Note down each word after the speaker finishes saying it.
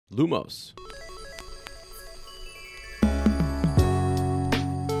Lumos.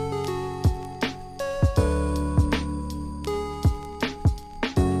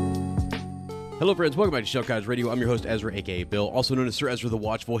 Hello, friends. Welcome back to Shell Cottage Radio. I'm your host, Ezra, a.k.a. Bill, also known as Sir Ezra the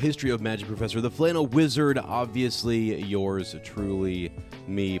Watchful, History of Magic Professor, the Flannel Wizard, obviously yours truly,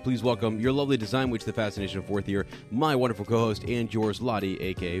 me. Please welcome your lovely design witch, the fascination of fourth year, my wonderful co-host, and yours, Lottie,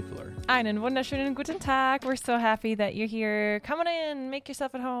 a.k.a. Fleur. Einen wunderschönen guten Tag. We're so happy that you're here. Come on in, make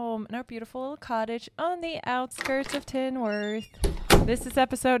yourself at home in our beautiful little cottage on the outskirts of Tinworth. This is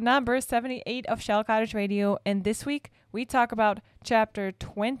episode number 78 of Shell Cottage Radio, and this week we talk about Chapter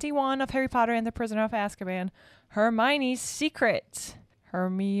 21 of Harry Potter and the Prisoner of Azkaban, Hermione's Secret.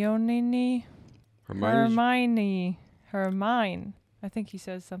 Hermione. I think he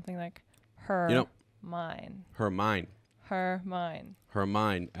says something like Hermine. Hermine,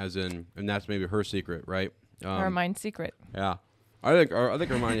 as in, and that's maybe her secret, right? Hermione's secret. Yeah. I think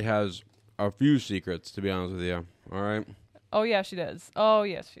Hermione has a few secrets, to be honest with you. All right? Oh, yeah, she does. Oh,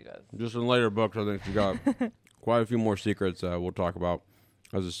 yes, she does. Just in later books, I think she got quite a few more secrets we'll talk about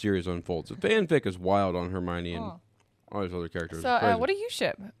as the series unfolds. The fanfic is wild on Hermione and all these other characters. So, what do you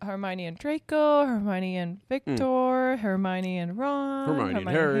ship? Hermione and Draco, Hermione and Victor, Hermione and Ron, Hermione and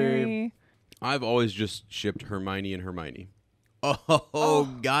Harry. I've always just shipped Hermione and Hermione.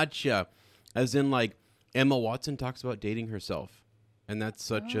 Oh, gotcha. As in, like, Emma Watson talks about dating herself. And that's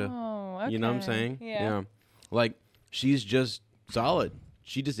such okay. You know what I'm saying? Yeah. Like, she's just solid.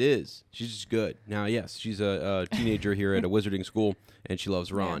 She just is. She's just good. Now, yes, she's a teenager here at a wizarding school, and she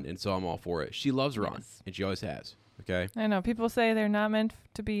loves Ron, and so I'm all for it. She loves Ron, and she always has. Okay? I know. People say they're not meant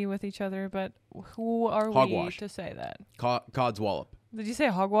to be with each other, but who are Hogwash. we to say that? Codswallop. Did you say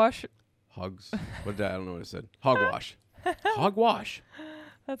hogwash? Hogs. What did I don't know what I said. Hogwash. Hogwash.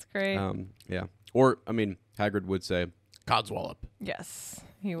 That's great. Yeah. Or, I mean, Hagrid would say Codswallop. Yes,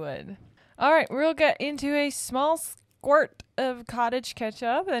 he would. All right, we'll get into a small squirt of cottage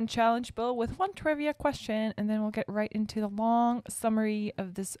ketchup and challenge Bill with one trivia question, and then we'll get right into the long summary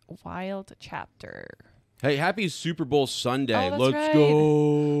of this wild chapter. Hey, happy Super Bowl Sunday. Oh, that's Let's right.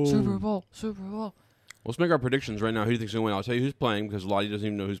 go. Super Bowl. Let's make our predictions right now. Who do you think's going to win? I'll tell you who's playing because Lottie doesn't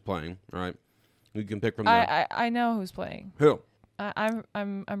even know who's playing. All right. We can pick from there. I know who's playing. Who? I'm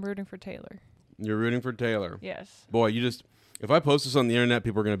rooting for Taylor. You're rooting for Taylor. Yes. Boy, if I post this on the internet,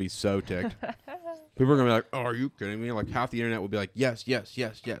 people are going to be so ticked. People are going to be like, oh, are you kidding me? Like, half the internet will be like, yes. The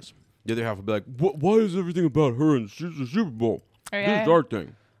other half will be like, why is everything about her and the Super Bowl? This is our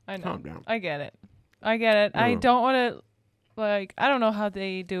thing. I know. Calm down. I get it. I don't want to, like, I don't know how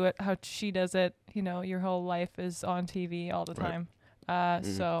they do it, how she does it. You know, your whole life is on TV all the time.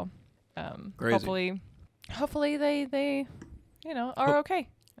 So, Crazy. hopefully they, are okay.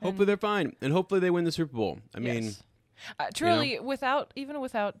 Hopefully they're fine. And hopefully they win the Super Bowl. I mean... truly, without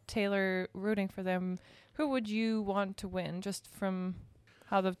Taylor rooting for them, who would you want to win? Just from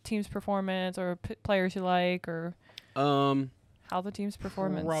how the team's performance, or players you like, or how the team's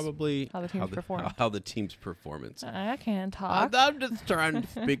performance? Probably how the team's performance. How the team's performance. I can't talk. I'm just trying to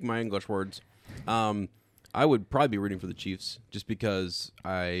speak my English words. I would probably be rooting for the Chiefs just because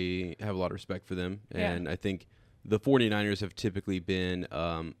I have a lot of respect for them, and I think the 49ers have typically been,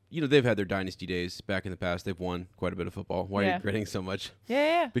 they've had their dynasty days back in the past. They've won quite a bit of football. Why are you grinning so much?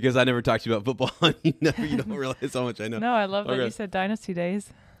 Yeah. Because I never talked to you about football. You don't realize how much I know. No, I love that you said dynasty days.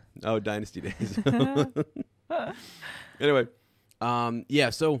 Oh, dynasty days. Anyway,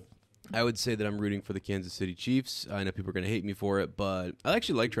 so I would say that I'm rooting for the Kansas City Chiefs. I know people are going to hate me for it, but I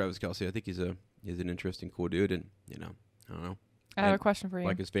actually like Travis Kelce. I think he's an interesting, cool dude, and, I don't know. I have a question for you.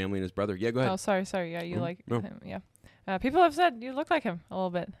 Like his family and his brother. Yeah, go ahead. Oh, sorry. Yeah, you like him. Yeah. People have said you look like him a little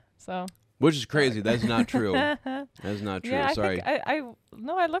bit. So. Which is crazy. That's not true. That's not true. Yeah, Sorry. I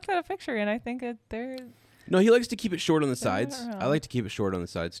looked at a picture and I think they're. No, he likes to keep it short on the sides. I like to keep it short on the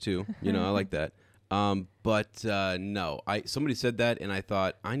sides too. I like that. But no, somebody said that and I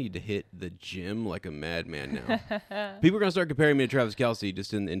thought I need to hit the gym like a madman now. People are gonna start comparing me to Travis Kelce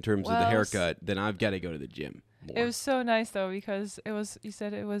just in terms of the haircut. Then I've got to go to the gym more. It was so nice though because you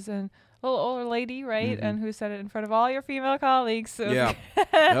said it was a little older lady, right? Mm-hmm. And who said it in front of all your female colleagues. So yeah,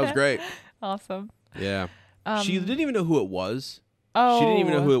 that was great. Awesome. Yeah, she didn't even know who it was. Oh, she didn't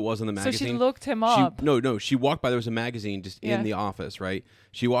even know who it was on the magazine. So she looked him up. No. She walked by. There was a magazine just in the office, right?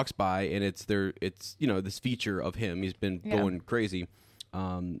 She walks by, and it's this feature of him. He's been going crazy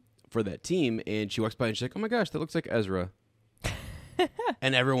for that team, and she walks by, and she's like, "Oh my gosh, that looks like Ezra."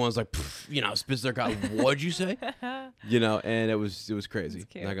 And everyone's like, spits their god. What'd you say? And it was crazy.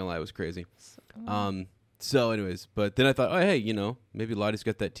 Not gonna lie, it was crazy. So, anyways, but then I thought, oh, hey, maybe Lottie's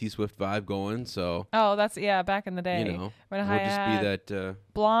got that T-Swift vibe going, so. Oh, that's, back in the day. When we'll just be that.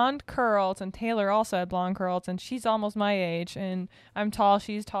 Blonde curls, and Taylor also had blonde curls, and she's almost my age, and I'm tall,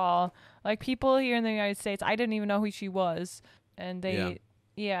 she's tall. Like, people here in the United States, I didn't even know who she was, and they,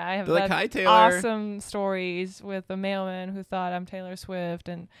 I have like, hi, Taylor. Awesome stories with a mailman who thought I'm Taylor Swift,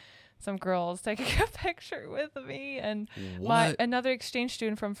 and some girls taking a picture with me, and another exchange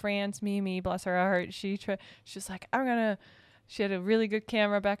student from France, Mimi, bless her heart, she's like, she had a really good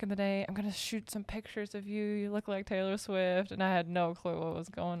camera back in the day. I'm gonna shoot some pictures of you. You look like Taylor Swift, and I had no clue what was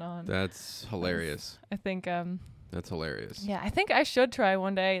going on. That's hilarious. I think that's hilarious. Yeah, I think I should try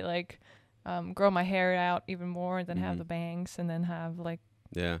one day, like, grow my hair out even more, and then have the bangs, and then have like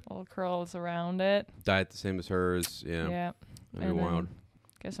little curls around it. Dye it the same as hers. Yeah. That'd be wild.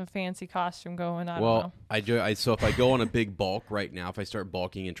 Get some fancy costume going. I don't know. So if I go on a big bulk right now, if I start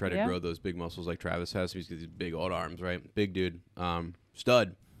bulking and try to grow those big muscles like Travis has, he's got these big old arms, right? Big dude.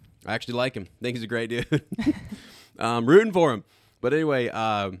 Stud. I actually like him. Think he's a great dude. Rooting for him. But anyway,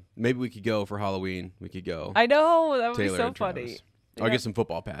 maybe we could go for Halloween. We could go. I know. That would Taylor be so funny. I'll get some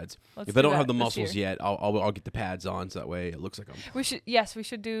football pads. If I don't have the muscles yet, I'll get the pads on, so that way it looks like I'm. We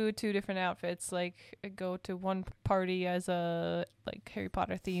should do 2 different outfits. Like, go to one party as a Harry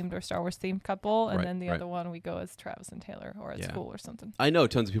Potter themed or Star Wars themed couple, and then the other one we go as Travis and Taylor, or at school or something. I know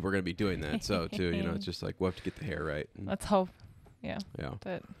tons of people are going to be doing that, so too, it's just like we'll have to get the hair right. Let's hope. Yeah.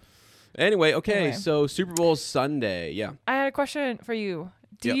 Anyway, so Super Bowl Sunday. Yeah. I had a question for you.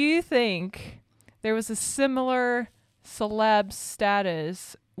 Do you think there was a similar celeb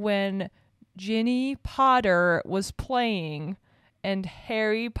status when Ginny Potter was playing and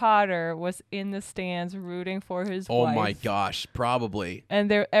Harry Potter was in the stands rooting for his wife? Oh my gosh, probably.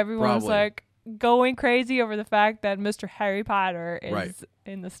 And everyone was like going crazy over the fact that Mr. Harry Potter is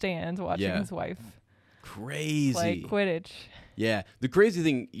in the stands watching his wife. Crazy. Play Quidditch. Yeah. The crazy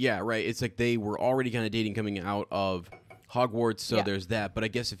thing, right, it's like they were already kind of dating coming out of Hogwarts, so there's that. But I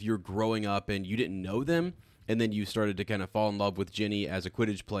guess if you're growing up and you didn't know them, and then you started to kind of fall in love with Ginny as a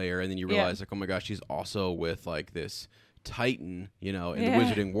Quidditch player, and then you realize, like, oh my gosh, she's also with like this titan, in the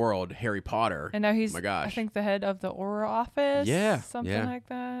wizarding world, Harry Potter. And now he's, oh my gosh, I think, the head of the Auror office. Yeah. Something like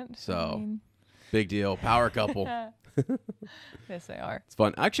that. So, big deal. Power couple. Yes, they are. It's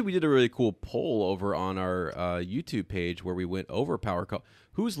fun. Actually, we did a really cool poll over on our YouTube page where we went over power couple.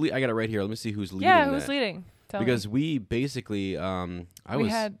 I got it right here. Let me see who's leading. Yeah, who's leading? Because we basically, we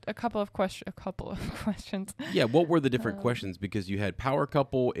had a couple of questions. Yeah, what were the different questions? Because you had power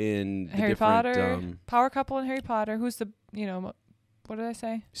couple in Harry Potter, power couple in Harry Potter. Who's the, what did I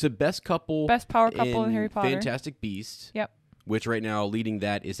say? So best power couple in Harry Potter. Fantastic Beasts. Yep. Which right now leading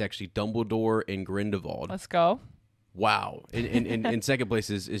that is actually Dumbledore and Grindelwald. Let's go. Wow. In second place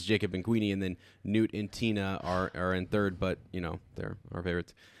is Jacob and Queenie, and then Newt and Tina are in third, but they're our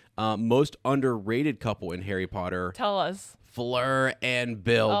favorites. Most underrated couple in Harry Potter. Tell us. Fleur and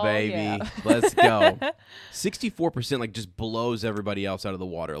Bill, baby. Yeah. Let's go. 64% just blows everybody else out of the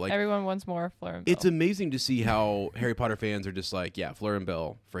water. Like, everyone wants more Fleur and Bill. It's amazing to see how Harry Potter fans are just like, Fleur and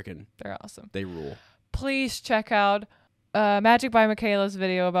Bill, freaking. They're awesome. They rule. Please check out Magic by Michaela's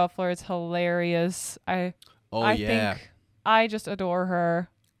video about Fleur. It's hilarious. I think I just adore her.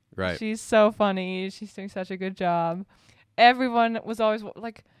 Right. She's so funny. She's doing such a good job. Everyone was always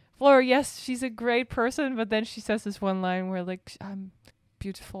like, Fleur, yes, she's a great person, but then she says this one line where, like, I'm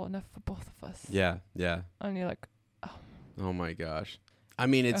beautiful enough for both of us. Yeah, yeah. And you're like, oh my gosh. I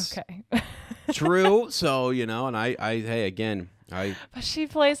mean, it's okay. true. So, and but she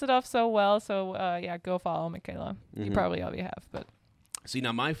plays it off so well. So, go follow Michaela. Mm-hmm. You probably already have, but. See,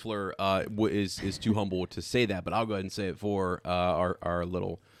 now my Fleur is too humble to say that, but I'll go ahead and say it for our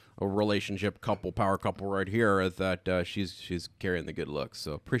little relationship power couple right here, that she's carrying the good looks.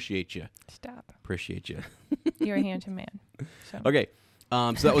 So appreciate you. Stop. Appreciate you. You're a handsome man. So. Okay.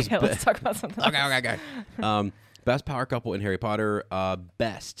 So that was. Let's talk about something. Okay. Best power couple in Harry Potter.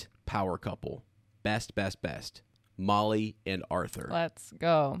 Best power couple. Best. Molly and Arthur. Let's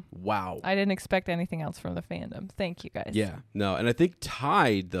go. Wow. I didn't expect anything else from the fandom. Thank you, guys. Yeah. No, and I think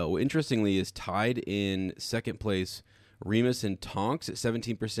tied, though, interestingly, is tied in second place Remus and Tonks at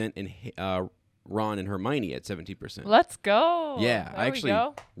 17% and Ron and Hermione at 17%. Let's go. Yeah, I actually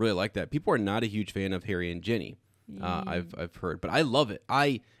really like that. People are not a huge fan of Harry and Ginny. I've heard, but I love it.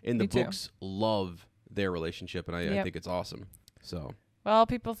 In the books love their relationship, and I think it's awesome. So. Well,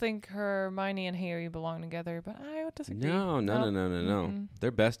 people think Hermione and Harry belong together, but I would disagree. No. Mm-hmm.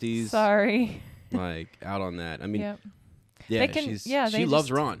 They're besties. Sorry. Out on that. I mean, she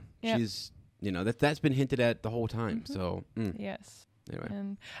loves Ron. Yep. She's, that's been hinted at the whole time. Mm-hmm. So, Yes. Anyway.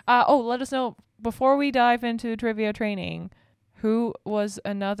 And let us know before we dive into trivia training, who was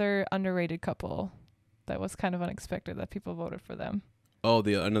another underrated couple that was kind of unexpected that people voted for them. Oh,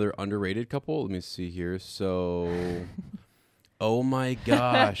 another underrated couple? Let me see here. So, oh my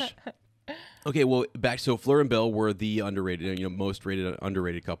gosh. Okay, well, so Fleur and Belle were the underrated, most rated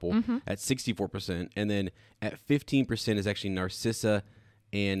underrated couple at 64%. And then at 15% is actually Narcissa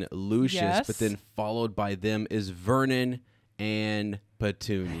and Lucius. Yes. But then followed by them is Vernon and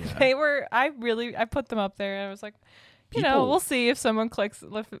Petunia. They were, I put them up there and I was like, we'll see if someone clicks,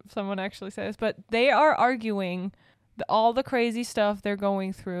 if someone actually says. But they are arguing all the crazy stuff they're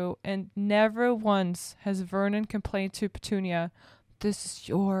going through, and never once has Vernon complained to Petunia, this is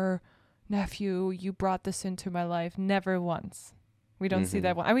your nephew, you brought this into my life. Never once. We don't see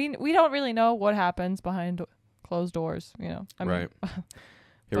that one. I mean, we don't really know what happens behind closed doors, Right.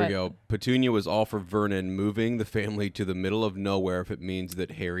 Here we go. Petunia was all for Vernon moving the family to the middle of nowhere if it means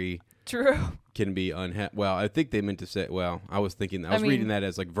that Harry can be unhappy. Well, I think they meant to say, I was thinking, I was reading that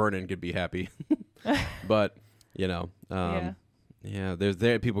as like Vernon could be happy. But, there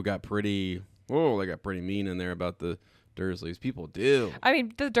people got pretty mean in there about the Dursleys. People do. I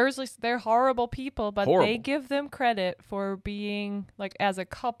mean, the Dursleys, they're horrible people, but they give them credit for being, like, as a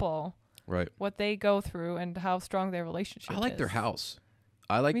couple, right? What they go through and how strong their relationship is. I like their house.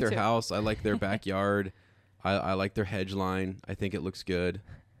 I like their house. I like their backyard. I like their hedge line. I think it looks good.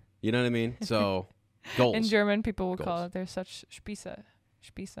 You know what I mean? So, goals. In German, people will call it, they're such Spieße.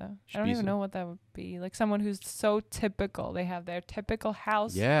 I don't even know what that would be. Like someone who's so typical. They have their typical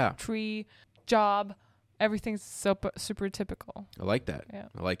house, tree, job. Everything's super typical. I like that. Yeah.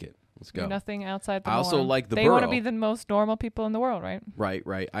 I like it. Let's go. Nothing outside the norm. I also like the Burrow. They want to be the most normal people in the world, right?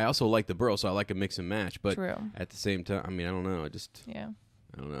 Right. I also like the Burrow, so I like a mix and match. But at the same time, I mean, I don't know. I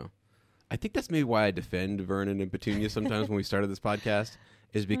don't know. I think that's maybe why I defend Vernon and Petunia sometimes when we started this podcast,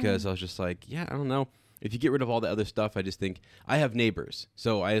 is because I was just like, I don't know. If you get rid of all the other stuff, I just think I have neighbors.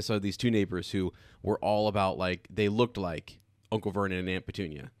 So I saw these two neighbors who were all about, like, they looked like Uncle Vernon and Aunt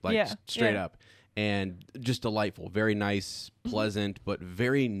Petunia, like straight up, and just delightful, very nice, pleasant, but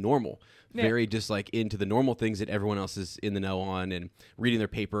very normal, very just like into the normal things that everyone else is in the know on, and reading their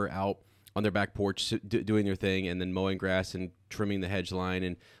paper out on their back porch, doing their thing, and then mowing grass and trimming the hedge line.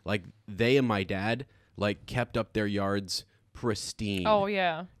 And like they and my dad like kept up their yards pristine. Oh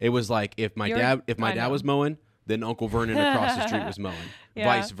yeah. It was like if my dad was mowing, then Uncle Vernon across the street was mowing.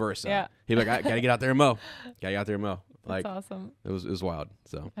 Vice versa. Yeah. He'd be like, I gotta get out there and mow. Like, that's awesome. It was wild.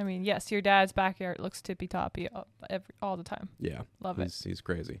 So I mean, yes, your dad's backyard looks tippy toppy all the time. Yeah. Love it. He's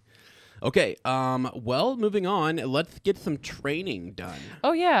crazy. Okay. Well, moving on. Let's get some training done.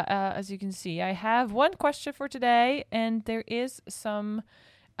 Oh yeah. As you can see, I have one question for today, and there is some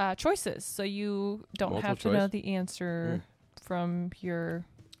choices, so you don't have to know the answer from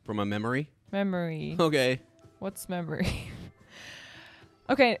a memory. Okay. What's memory?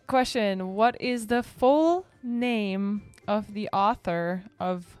 Okay, question. What is the full name of the author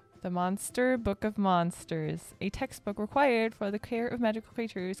of The Monster Book of Monsters, a textbook required for the Care of Magical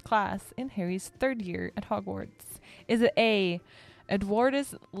Creatures class in Harry's 3rd year at Hogwarts? Is it A,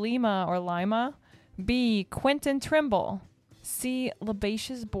 Edwardus Lima, B, Quentin Trimble, C,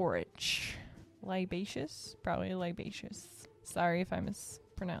 Libacious Borage? Libacious? Probably Libacious. Sorry if I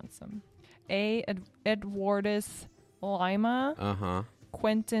mispronounce them. A, Edwardus Lima,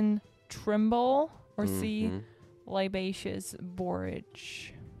 Quentin Trimble, or C, Libacious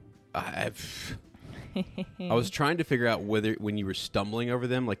Borage? I was trying to figure out whether when you were stumbling over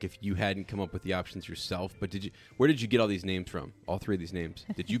them, like if you hadn't come up with the options yourself, but where did you get all these names from? All 3 of these names.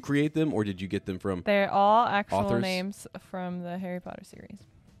 Did you create them or did you get them from They're all actual authors? Names from the Harry Potter series.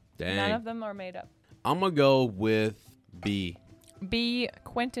 Dang. None of them are made up. I'm going to go with B. B,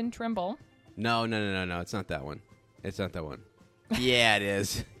 Quentin Trimble. No. It's not that one. Yeah, it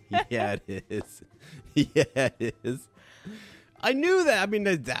is. Yeah, it is. I knew that. I mean,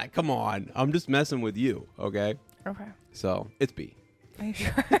 come on. I'm just messing with you, okay? Okay. So, it's B. Are you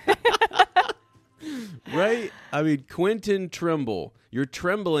sure? Right? I mean, Quentin Trimble. You're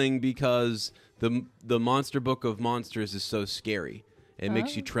trembling because the Monster Book of Monsters is so scary. It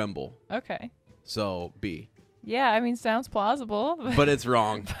makes you tremble. Okay. So, B. Yeah, I mean, sounds plausible. But it's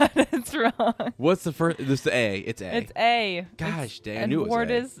wrong. What's the first? This is the A. It's A. It's A. Gosh, dang. I knew it was A.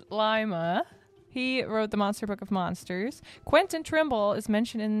 Edwardus Lima. He wrote the Monster Book of Monsters. Quentin Trimble is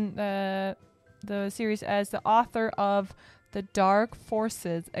mentioned in the series as the author of The Dark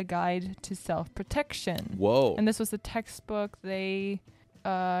Forces, A Guide to Self-Protection. Whoa. And this was the textbook they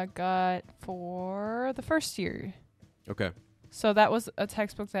got for the 1st year. Okay. So that was a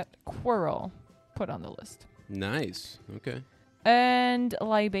textbook that Quirrell put on the list. Nice. Okay. And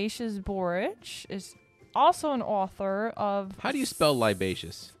Libacious Borich is also an author of... How do you spell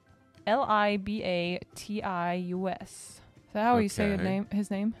libacious? Libatus. Is that how you say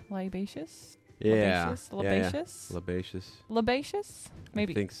his name? Libacious? Yeah. Libacious? Libacious. Libacious?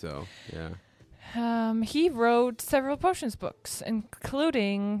 Maybe. I think so, yeah. He wrote several potions books,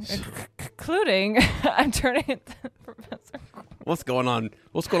 including I'm turning it to Professor. What's going on,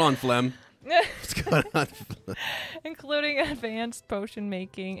 Flem? What's going on? Including advanced potion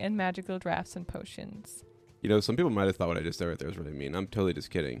making and magical drafts and potions. You know, some people might have thought what I just said right there was really mean. I'm totally just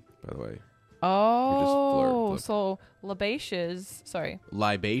kidding, by the way. Oh, so Libacious,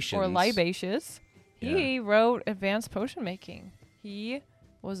 he wrote advanced potion making. He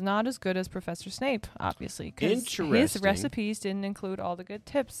was not as good as Professor Snape, obviously, because his recipes didn't include all the good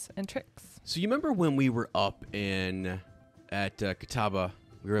tips and tricks. So you remember when we were up at Catawba?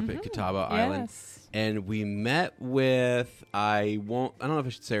 We were up at Catawba Island, and we met with I don't know if I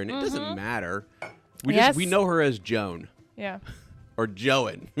should say her name. It doesn't matter. We know her as Joan. Yeah. Or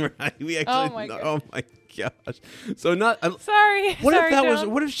Joan, right? We actually oh my gosh. So not sorry. What sorry, if that Joan. was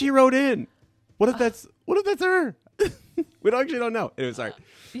what if she wrote in? What if that's her? We actually don't know. Anyway, sorry.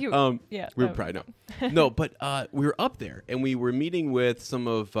 We would probably know. No, but we were up there and we were meeting with some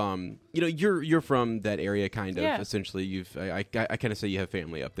of you're from that area kind of essentially. I kind of say you have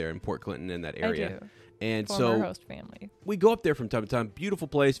family up there in Port Clinton in that area. I do. And Former host family. We go up there from time to time. Beautiful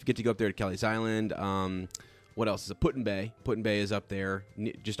place. We get to go up there to Kelly's Island. What else is it? Putin Bay. Putin Bay is up there,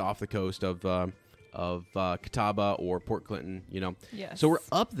 just off the coast of Catawba or Port Clinton. You know. Yes. So we're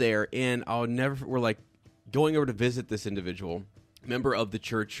up there, and we're like going over to visit this individual, member of the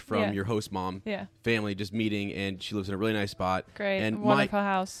church from your host mom family, just meeting, and she lives in a really nice spot. Great, and wonderful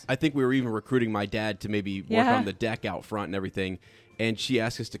house. I think we were even recruiting my dad to maybe work on the deck out front and everything. And she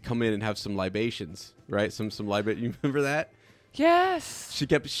asked us to come in and have some libations, right? Some libation. You remember that? Yes. She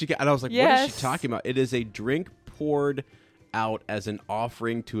kept, and I was like, what is she talking about? It is a drink poured out as an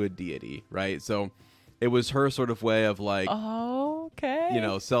offering to a deity, right? So it was her sort of way of like,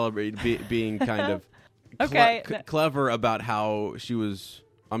 celebrating, being kind of clever about how she was,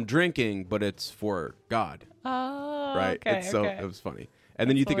 I'm drinking, but it's for God. Oh, right? Okay, So it was funny. And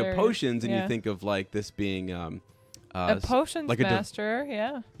then you think of potions and you think of like this being... a potions master,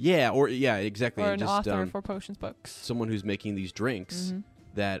 exactly. Or an author for potions books. Someone who's making these drinks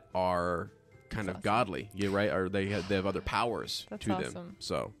that are kind of godly, right? Or they have other powers to them.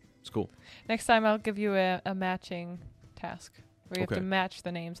 So it's cool. Next time I'll give you a matching task where you have to match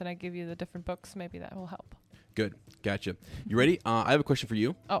the names, and I give you the different books. Maybe that will help. Good, gotcha. You ready? I have a question for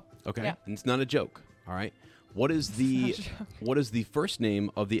you. Oh, okay. Yeah. And it's not a joke. All right. What is the first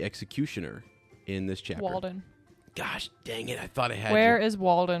name of the executioner in this chapter? Walden. Gosh dang it, I thought I had Where is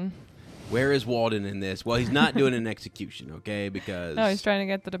Walden? Where is Walden in this? Well, he's not doing an execution, okay? Because... No, he's trying to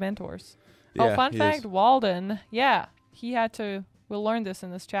get the Dementors. Yeah, fun fact, Walden, he had to... We'll learn this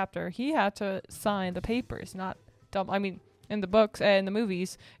in this chapter. He had to sign the papers, not... in the books and the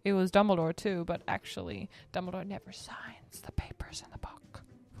movies, it was Dumbledore too, but actually, Dumbledore never signs the papers in the book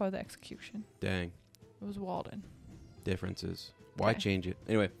for the execution. Dang. It was Walden. Differences. Why change it?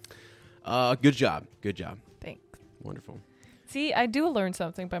 Anyway, good job. Good job. Thanks. Wonderful. See, I do learn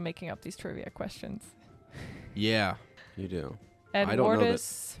something by making up these trivia questions. Yeah, you do.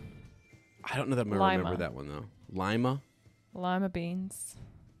 Edwardus. I don't know that I'm going to remember that one, though. Lima beans.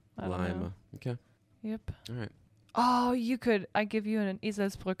 Lima. Okay. Yep. All right. Oh, I give you an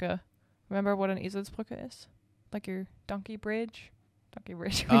Eselsbrücke. Remember what an Eselsbrücke is? Like your donkey bridge? Donkey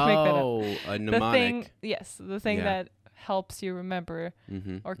bridge. We make that up. A mnemonic. The thing that helps you remember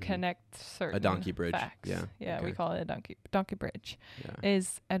or connect certain a donkey bridge. Facts. Yeah, we call it a donkey bridge. Yeah.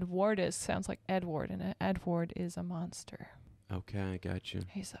 Is Edwardus sounds like Edward, and Edward is a monster. Okay, I got you.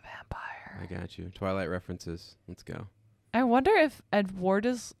 He's a vampire. I got you. Twilight references. Let's go. I wonder if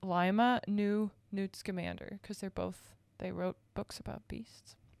Edwardus Lima knew Newt Scamander, because they wrote books about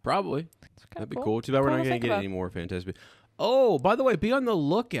beasts. Probably. That'd be cool. Too bad we're not going to get any more Fantastic. Oh, by the way, be on the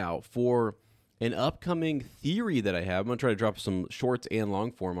lookout for an upcoming theory that I have. I'm going to try to drop some shorts and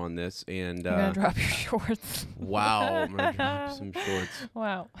long form on this. And you're going to drop your shorts. Wow. I'm going to drop some shorts.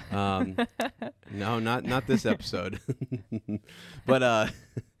 Wow. No, not this episode. But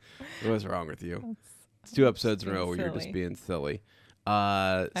what's wrong with you? It's 2 episodes in a row where you're just being silly.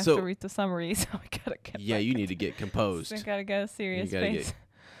 I have to read the summary, so I got to get you need to get composed. I got to get a serious face.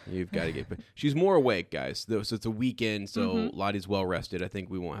 You've got to get... She's more awake, guys. So it's a weekend, so Lottie's well-rested. I think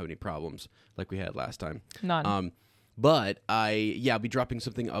we won't have any problems like we had last time. None. But I'll be dropping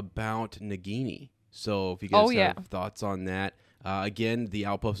something about Nagini. So if you guys have thoughts on that, Again, the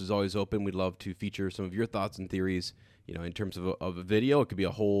Outpost is always open. We'd love to feature some of your thoughts and theories, in terms of a video. It could be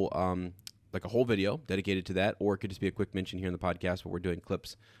a whole video dedicated to that, or it could just be a quick mention here in the podcast, but we're doing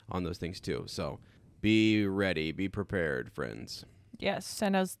clips on those things too. So be ready, be prepared, friends. Yes,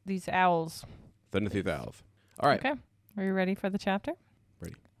 send us these owls. Send it through the valve. All right. Okay. Are you ready for the chapter?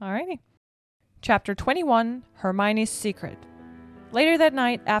 Ready. All righty. Chapter 21, Hermione's Secret. Later that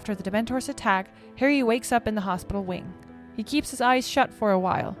night, after the Dementors' attack, Harry wakes up in the hospital wing. He keeps his eyes shut for a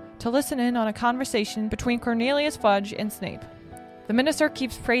while to listen in on a conversation between Cornelius Fudge and Snape. The minister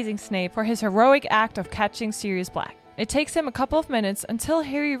keeps praising Snape for his heroic act of catching Sirius Black. It takes him a couple of minutes until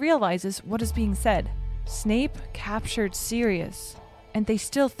Harry realizes what is being said. Snape captured Sirius, and they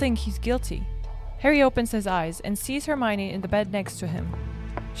still think he's guilty. Harry opens his eyes and sees Hermione in the bed next to him.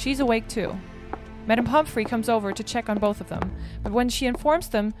 She's awake too. Madame Pomfrey comes over to check on both of them, but when she informs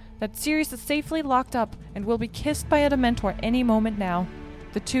them that Sirius is safely locked up and will be kissed by a Dementor any moment now,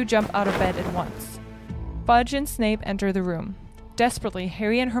 the two jump out of bed at once. Fudge and Snape enter the room. Desperately,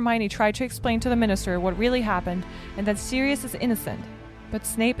 Harry and Hermione try to explain to the minister what really happened and that Sirius is innocent, but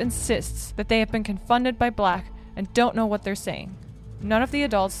Snape insists that they have been confounded by Black and don't know what they're saying. None of the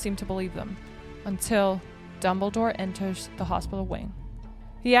adults seem to believe them, until Dumbledore enters the hospital wing.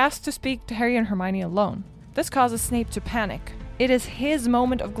 He asks to speak to Harry and Hermione alone. This causes Snape to panic. It is his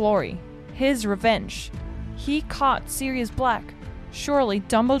moment of glory, his revenge. He caught Sirius Black. Surely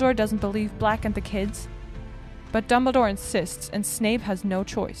Dumbledore doesn't believe Black and the kids? But Dumbledore insists, and Snape has no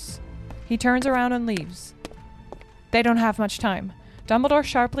choice. He turns around and leaves. They don't have much time. Dumbledore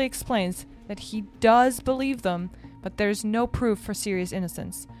sharply explains that he does believe them, but there's no proof for Sirius'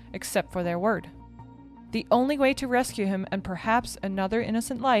 innocence, except for their word. The only way to rescue him and perhaps another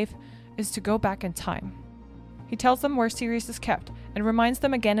innocent life is to go back in time. He tells them where Sirius is kept and reminds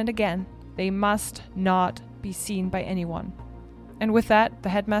them again and again they must not be seen by anyone. And with that, the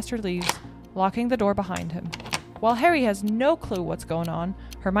headmaster leaves, locking the door behind him. While Harry has no clue what's going on,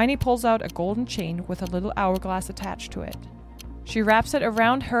 Hermione pulls out a golden chain with a little hourglass attached to it. She wraps it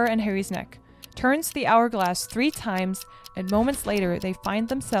around her and Harry's neck, turns the hourglass 3 times, and moments later they find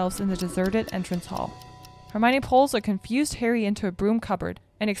themselves in the deserted entrance hall. Hermione pulls a confused Harry into a broom cupboard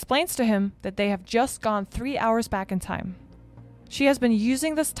and explains to him that they have just gone 3 hours back in time. She has been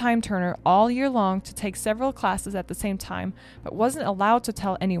using this time turner all year long to take several classes at the same time, but wasn't allowed to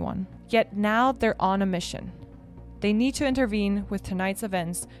tell anyone. Yet now they're on a mission. They need to intervene with tonight's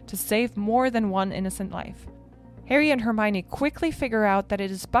events to save more than one innocent life. Harry and Hermione quickly figure out that it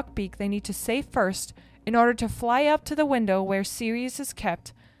is Buckbeak they need to save first in order to fly up to the window where Sirius is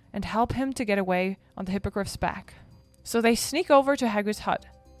kept and help him to get away on the Hippogriff's back. So they sneak over to Hagrid's hut.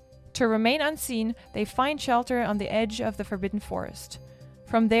 To remain unseen, they find shelter on the edge of the Forbidden Forest.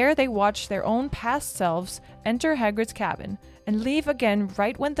 From there, they watch their own past selves enter Hagrid's cabin and leave again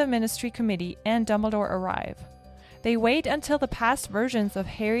right when the Ministry Committee and Dumbledore arrive. They wait until the past versions of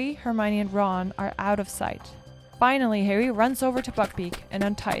Harry, Hermione, and Ron are out of sight. Finally, Harry runs over to Buckbeak and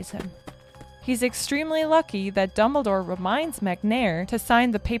unties him. He's extremely lucky that Dumbledore reminds McNair to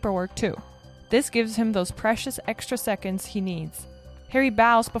sign the paperwork too. This gives him those precious extra seconds he needs. Harry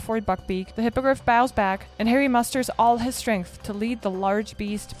bows before Buckbeak, the Hippogriff bows back, and Harry musters all his strength to lead the large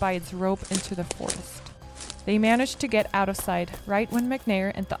beast by its rope into the forest. They manage to get out of sight right when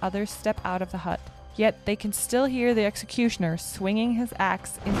McNair and the others step out of the hut. Yet they can still hear the executioner swinging his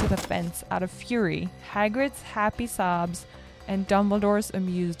axe into the fence out of fury, Hagrid's happy sobs, and Dumbledore's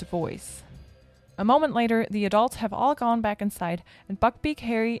amused voice. A moment later, the adults have all gone back inside, and Buckbeak,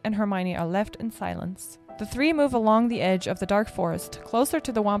 Harry, and Hermione are left in silence. The 3 move along the edge of the dark forest, closer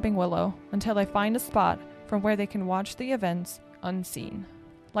to the Whomping Willow, until they find a spot from where they can watch the events unseen.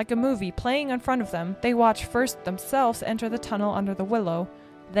 Like a movie playing in front of them, they watch first themselves enter the tunnel under the willow,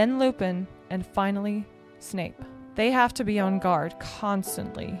 then Lupin, and finally Snape. They have to be on guard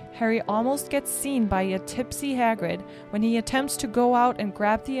constantly. Harry almost gets seen by a tipsy Hagrid when he attempts to go out and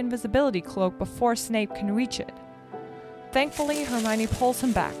grab the invisibility cloak before Snape can reach it. Thankfully, Hermione pulls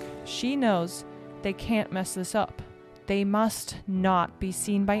him back. She knows they can't mess this up. They must not be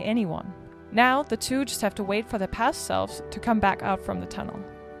seen by anyone. Now, the two just have to wait for their past selves to come back out from the tunnel.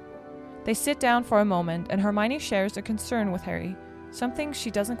 They sit down for a moment, and Hermione shares a concern with Harry, something she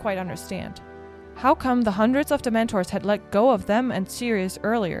doesn't quite understand. How come the hundreds of Dementors had let go of them and Sirius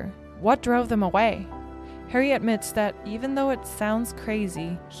earlier? What drove them away? Harry admits that even though it sounds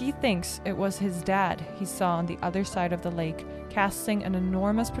crazy, he thinks it was his dad he saw on the other side of the lake, casting an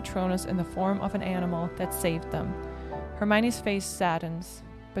enormous Patronus in the form of an animal that saved them. Hermione's face saddens,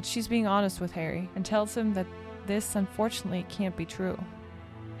 but she's being honest with Harry and tells him that this unfortunately can't be true.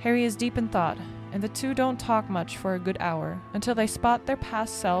 Harry is deep in thought, and the two don't talk much for a good hour until they spot their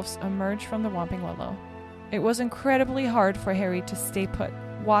past selves emerge from the Whomping Willow. It was incredibly hard for Harry to stay put,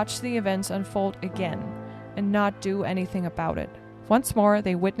 watch the events unfold again, and not do anything about it. Once more,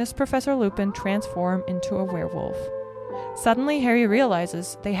 they witness Professor Lupin transform into a werewolf. Suddenly, Harry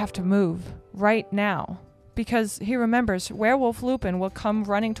realizes they have to move, right now, because he remembers Werewolf Lupin will come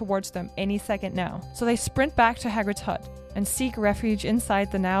running towards them any second now. So they sprint back to Hagrid's hut and seek refuge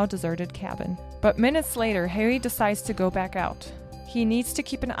inside the now deserted cabin. But minutes later, Harry decides to go back out. He needs to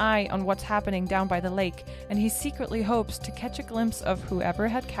keep an eye on what's happening down by the lake, and he secretly hopes to catch a glimpse of whoever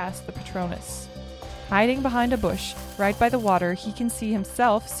had cast the Patronus. Hiding behind a bush, right by the water, he can see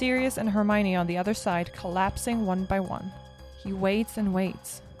himself, Sirius, and Hermione on the other side collapsing one by one. He waits and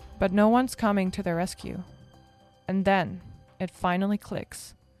waits, but no one's coming to their rescue. And then, it finally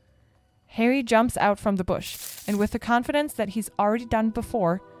clicks. Harry jumps out from the bush, and with the confidence that he's already done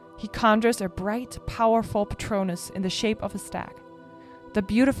before, he conjures a bright, powerful Patronus in the shape of a stag. The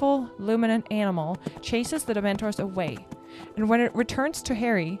beautiful, luminant animal chases the Dementors away, and when it returns to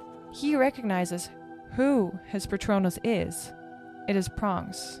Harry, he recognizes who his Patronus is. It is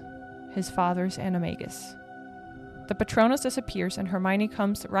Prongs, his father's animagus. The Patronus disappears, and Hermione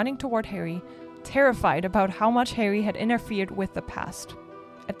comes running toward Harry, terrified about how much Harry had interfered with the past.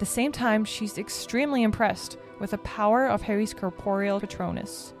 At the same time, she's extremely impressed with the power of Harry's corporeal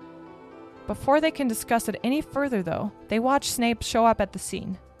Patronus. Before they can discuss it any further, though, they watch Snape show up at the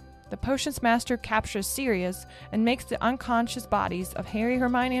scene. The potions master captures Sirius and makes the unconscious bodies of Harry,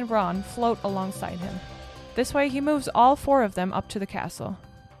 Hermione, and Ron float alongside him. This way, he moves all four of them up to the castle.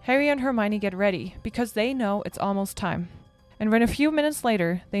 Harry and Hermione get ready because they know it's almost time. And when a few minutes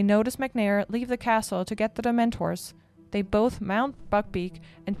later, they notice McNair leave the castle to get the Dementors, they both mount Buckbeak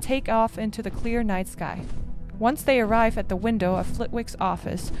and take off into the clear night sky. Once they arrive at the window of Flitwick's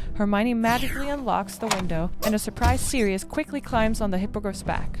office, Hermione magically unlocks the window, and a surprised Sirius quickly climbs on the Hippogriff's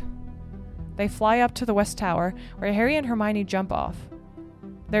back. They fly up to the West Tower, where Harry and Hermione jump off.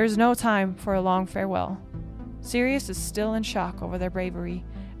 There is no time for a long farewell. Sirius is still in shock over their bravery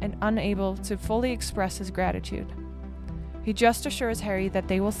and unable to fully express his gratitude. He just assures Harry that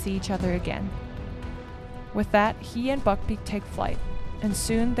they will see each other again. With that, he and Buckbeak take flight, and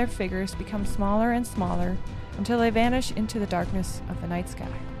soon their figures become smaller and smaller until they vanish into the darkness of the night sky.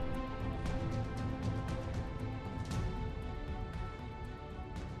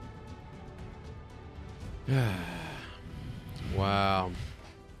 Wow.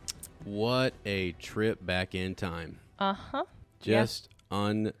 What a trip back in time. Uh-huh. Just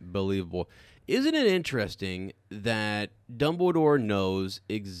unbelievable. Isn't it interesting that Dumbledore knows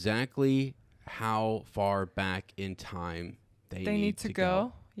exactly how far back in time they need to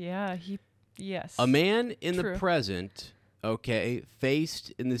go? Yeah, yes. A man in True. the present, okay,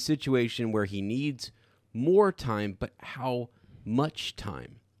 faced in the situation where he needs more time, but how much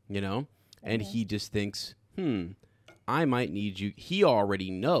time, you know? And he just thinks, I might need you. He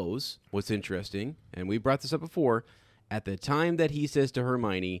already knows what's interesting, and we brought this up before. At the time that he says to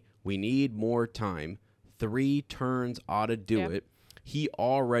Hermione, we need more time, 3 turns ought to do it, he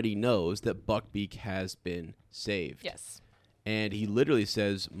already knows that Buckbeak has been saved. Yes. And he literally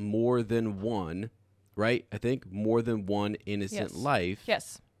says more than one, right? I think more than one innocent life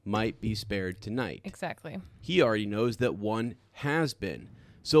might be spared tonight. Exactly. He already knows that one has been.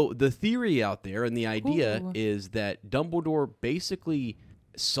 So the theory out there and the idea is that Dumbledore basically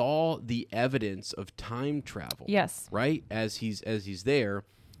saw the evidence of time travel. Yes. Right? As he's there,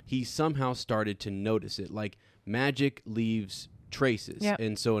 he somehow started to notice it. Like magic leaves traces. Yep.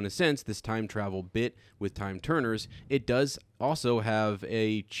 And so in a sense, this time travel bit with time turners, it does also have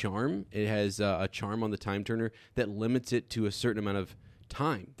a charm. It has a charm on the time turner that limits it to a certain amount of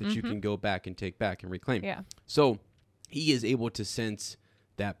time that you can go back and take back and reclaim. Yeah. So he is able to sense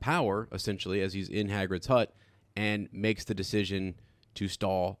that power, essentially, as he's in Hagrid's hut, and makes the decision to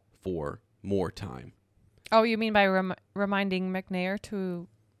stall for more time. Oh, you mean by reminding McNair to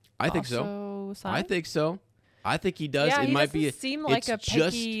I think so. Sign? I think so. I think he does. Yeah, it he might be seem like a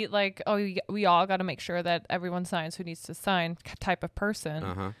picky, like, we all got to make sure that everyone signs who needs to sign type of person.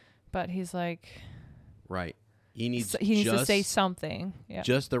 Uh-huh. But he's like... Right. He needs to say something. Yeah.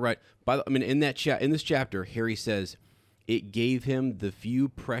 Just the right... in this chapter, Harry says it gave him the few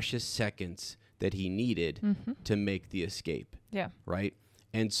precious seconds that he needed to make the escape. Yeah. Right?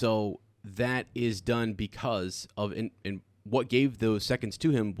 And so that is done because of... And what gave those seconds to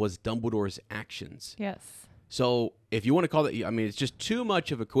him was Dumbledore's actions. Yes. So if you want to call it, it's just too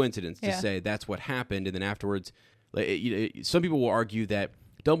much of a coincidence to say that's what happened. And then afterwards, some people will argue that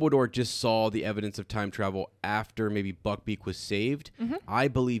Dumbledore just saw the evidence of time travel after maybe Buckbeak was saved. I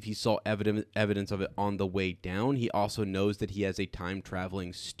believe he saw evidence of it on the way down. He also knows that he has a time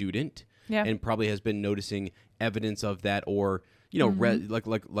traveling student, and probably has been noticing evidence of that, or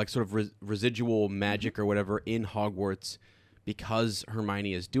like sort of residual magic or whatever in Hogwarts, because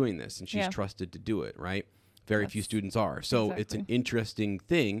Hermione is doing this and she's trusted to do it, right? Very few students are. So it's an interesting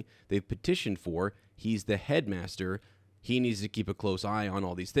thing they've petitioned for. He's the headmaster. He needs to keep a close eye on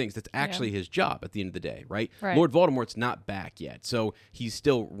all these things. That's actually his job at the end of the day, right? Lord Voldemort's not back yet. So he's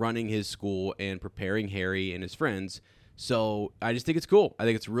still running his school and preparing Harry and his friends. So I just think it's cool. I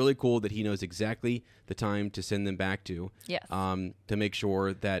think it's really cool that he knows exactly the time to send them back to. Yes. To make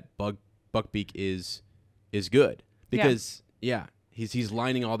sure that Buckbeak is good. Because, he's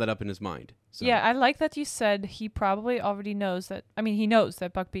lining all that up in his mind. So. Yeah, I like that you said he probably already knows that. I mean, he knows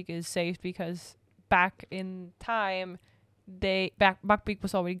that Buckbeak is safe because back in time, Buckbeak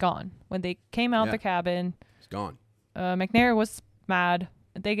was already gone. When they came out the cabin, he's gone. McNair was mad.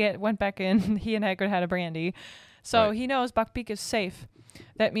 They went back in. He and Hagrid had a brandy. So he knows Buckbeak is safe.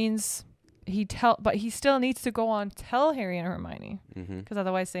 That means but he still needs to go on tell Harry and Hermione, because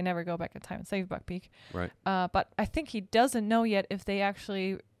otherwise they never go back in time and save Buckbeak. Right. But I think he doesn't know yet if they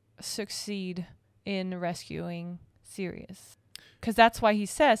actually succeed in rescuing Sirius. Because that's why he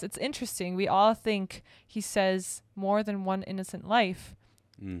says, it's interesting, we all think he says more than one innocent life.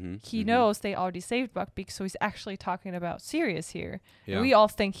 He knows they already saved Buckbeak, so he's actually talking about Sirius here. Yeah. And we all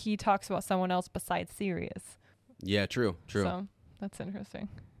think he talks about someone else besides Sirius. Yeah, true. So that's interesting.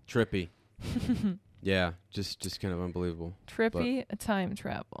 Trippy. Yeah, just kind of unbelievable. Trippy time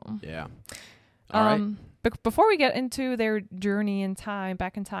travel. Yeah. All right. But before we get into their journey in time,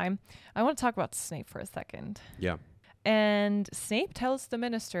 back in time, I want to talk about Snape for a second. Yeah. And Snape tells the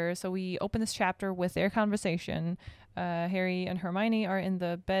minister, so we open this chapter with their conversation. Harry and Hermione are in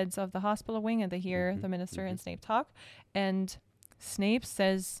the beds of the hospital wing, and they hear the minister and Snape talk. And Snape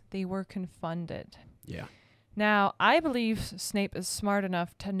says they were confounded. Yeah. Now, I believe Snape is smart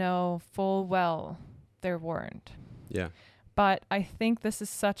enough to know full well there weren't. Yeah. But I think this is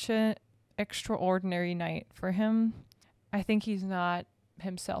such an extraordinary night for him. I think he's not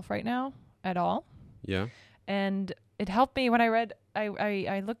himself right now at all. Yeah. And it helped me when I read,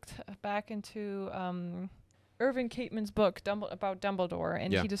 I looked back into Irvin Cateman's book about Dumbledore,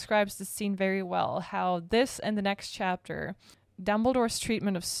 and he describes this scene very well, how this and the next chapter, Dumbledore's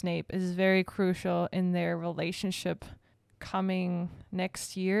treatment of Snape is very crucial in their relationship coming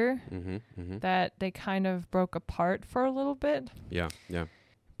next year, that they kind of broke apart for a little bit. Yeah, yeah.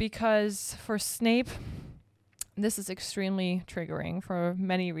 Because for Snape, this is extremely triggering for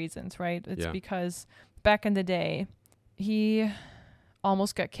many reasons, right? It's because back in the day, he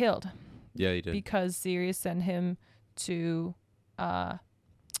almost got killed. Yeah, he did. Because Sirius sent him to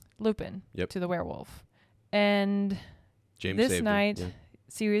Lupin, to the werewolf. And James this night,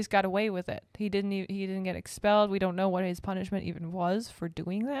 Sirius got away with it. He didn't get expelled. We don't know what his punishment even was for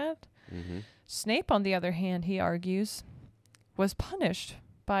doing that. Snape, on the other hand, he argues, was punished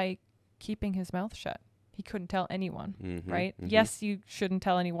by keeping his mouth shut. He couldn't tell anyone, right? Yes, you shouldn't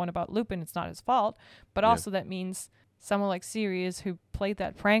tell anyone about Lupin. It's not his fault. But also that means someone like Sirius, who played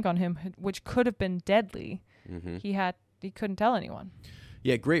that prank on him, which could have been deadly, he couldn't tell anyone.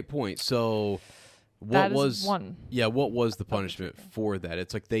 Yeah, great point. So what was the punishment for that?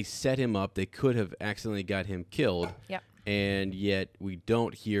 It's like they set him up. They could have accidentally got him killed. Yeah. And yet we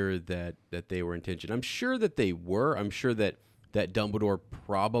don't hear that they were intentional. I'm sure that they were. I'm sure that Dumbledore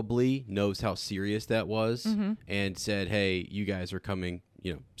probably knows how serious that was and said, hey, you guys are coming,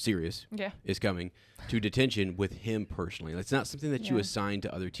 Sirius is coming to detention with him personally. It's not something that you assign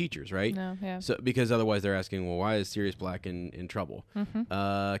to other teachers, right? No, yeah. So because otherwise they're asking, well, why is Sirius Black in trouble?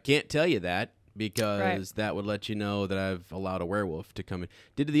 Can't tell you that because that would let you know that I've allowed a werewolf to come in.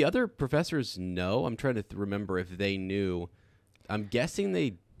 Did the other professors know? I'm trying to remember if they knew. I'm guessing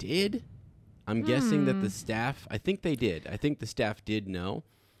they did. I'm guessing that the staff, I think they did. I think the staff did know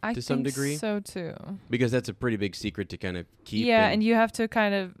to some degree. So too. Because that's a pretty big secret to kind of keep. Yeah, and you have to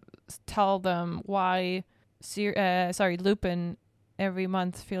kind of tell them why Lupin every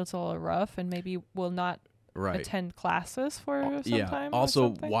month feels a little rough and maybe will not attend classes for some time.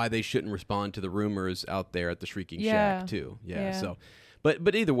 Also why they shouldn't respond to the rumors out there at the Shrieking Shack too. Yeah. So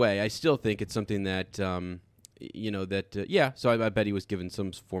but either way, I still think it's something that so I bet he was given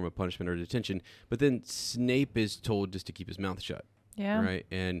some form of punishment or detention. But then Snape is told just to keep his mouth shut. Yeah. Right?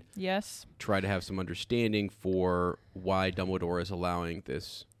 And try to have some understanding for why Dumbledore is allowing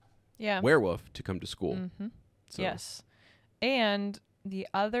this werewolf to come to school. So. Yes. And the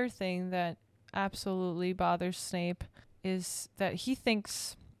other thing that absolutely bothers Snape is that he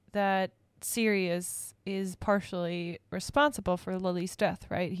thinks that Sirius is partially responsible for Lily's death,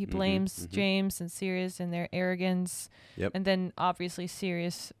 right? He blames James and Sirius and their arrogance. Yep. And then obviously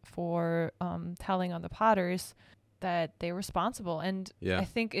Sirius for telling on the Potters that they're responsible. And I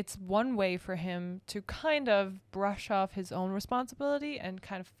think it's one way for him to kind of brush off his own responsibility and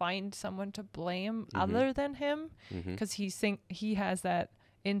kind of find someone to blame other than him, because he has that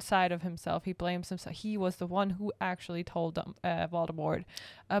inside of himself. He blames himself. He was the one who actually told Voldemort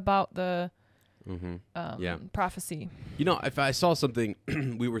about the prophecy. You know, if I saw something,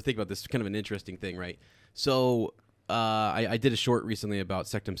 we were thinking about this, kind of an interesting thing, right? So I did a short recently about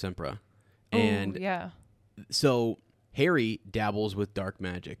Sectum Sempra. And so Harry dabbles with dark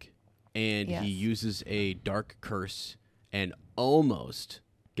magic, and he uses a dark curse and almost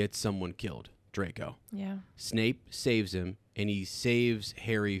gets someone killed, Draco. Yeah. Snape saves him, and he saves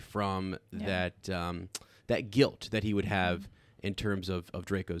Harry from that guilt that he would have in terms of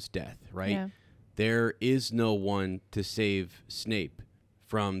Draco's death, right? Yeah. There is no one to save Snape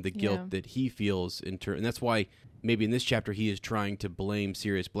from the guilt that he feels and that's why maybe in this chapter he is trying to blame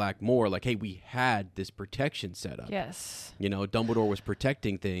Sirius Black more, like, hey, we had this protection set up. Yes. You know, Dumbledore was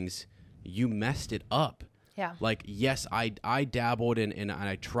protecting things. You messed it up. Yeah. Like, yes, I dabbled and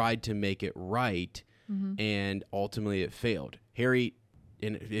I tried to make it right, and ultimately it failed. Harry,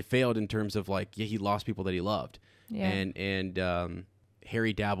 and it failed in terms of, like, he lost people that he loved. Yeah. And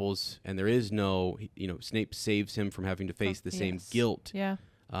Harry dabbles, and there is no, Snape saves him from having to face the same guilt. Yeah.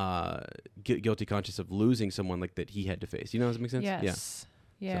 Guilty conscience of losing someone like that he had to face. You know, does that make sense? Yes.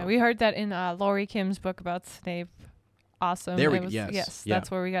 Yeah. So. We heard that in Laurie Kim's book about Snape. Awesome. There we go. Yes. Yeah. That's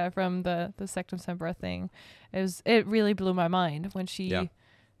where we got it from, the Sectum Sempra thing. It really blew my mind when she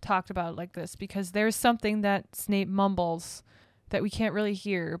talked about it like this, because there's something that Snape mumbles that we can't really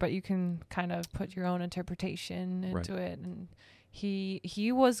hear, but you can kind of put your own interpretation into it. And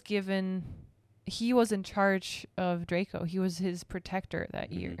he was in charge of Draco. He was his protector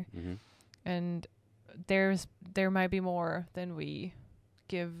that year. And there might be more than we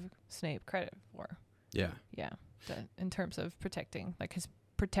give Snape credit for. Yeah. Yeah. In terms of protecting, like, his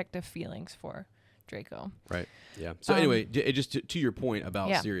protective feelings for Draco. Right. Yeah. So anyway, just to your point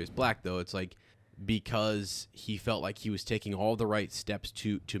about Sirius Black, though, it's like, because he felt like he was taking all the right steps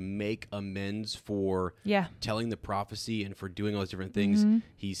to make amends for telling the prophecy and for doing all those different things.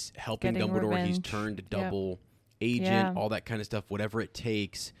 He's helping Dumbledore. Revenge. He's turned a double agent, all that kind of stuff, whatever it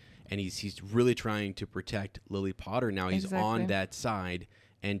takes. And he's really trying to protect Lily Potter now. He's on that side.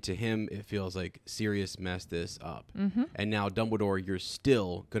 And to him, it feels like Sirius messed this up. And now, Dumbledore, you're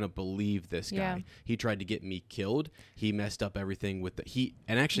still going to believe this guy. Yeah. He tried to get me killed. He messed up everything with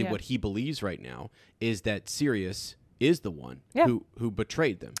and actually what he believes right now is that Sirius is the one who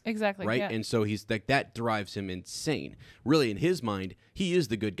betrayed them. Exactly. Right? Yeah. And so he's like, that drives him insane. Really, in his mind, he is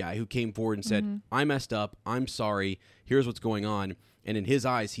the good guy who came forward and said, I messed up. I'm sorry. Here's what's going on. And in his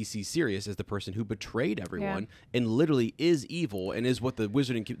eyes, he sees Sirius as the person who betrayed everyone and literally is evil, and is what the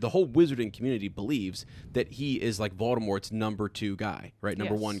whole wizarding community believes, that he is like Voldemort's number 2 guy, right?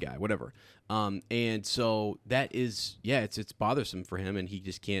 Number 1 guy, whatever. And so that is, it's bothersome for him, and he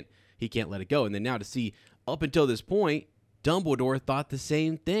just can't let it go. And then now to see, up until this point, Dumbledore thought the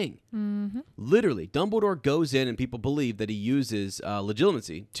same thing. Literally, Dumbledore goes in, and people believe that he uses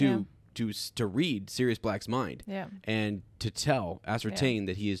legitimacy to read Sirius Black's mind and to ascertain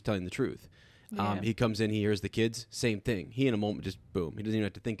that he is telling the truth. He comes in, he hears the kids, same thing. He in a moment just boom. He doesn't even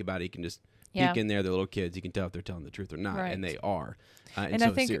have to think about it. He can just peek in there. They're little kids. He can tell if they're telling the truth or not, and they are. And so I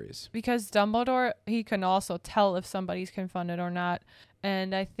think it's serious. Because Dumbledore, he can also tell if somebody's confronted or not.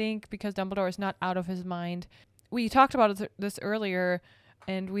 And I think because Dumbledore is not out of his mind, we talked about this earlier,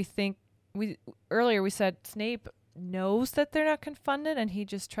 and we said Snape knows that they're not confronted, and he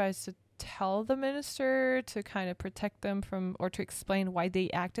just tries to tell the minister to kind of protect them from, or to explain why they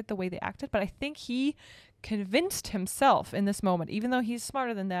acted the way they acted. But I think he convinced himself in this moment, even though he's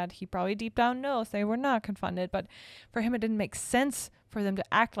smarter than that, he probably deep down knows they were not confronted, but for him it didn't make sense for them to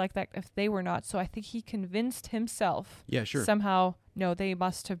act like that if they were not. So I think he convinced himself somehow, no, they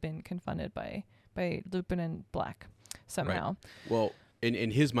must have been confronted by Lupin and Black somehow. Right. Well,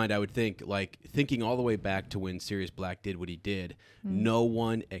 in his mind, I would think, like, thinking all the way back to when Sirius Black did what he did, no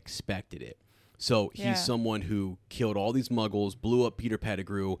one expected it. So he's someone who killed all these muggles, blew up Peter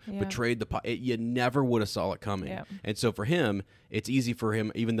Pettigrew, betrayed you never would have saw it coming. Yeah. And so for him, it's easy for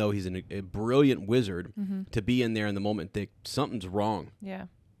him, even though he's a brilliant wizard, to be in there in the moment and think something's wrong. Yeah.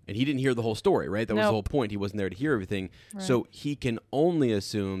 And he didn't hear the whole story, right? That was the whole point. He wasn't there to hear everything. Right. So he can only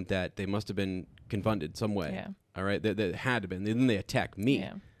assume that they must have been confronted some way. Yeah. All right? That had to have been. Then they attack me.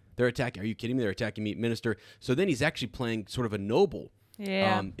 Yeah. They're attacking. Are you kidding me? They're attacking me, minister. So then he's actually playing sort of a noble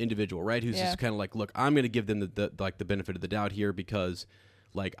individual, right? Who's just kind of like, look, I'm going to give them the benefit of the doubt here because,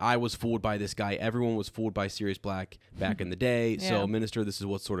 like, I was fooled by this guy. Everyone was fooled by Sirius Black back in the day. So, minister, this is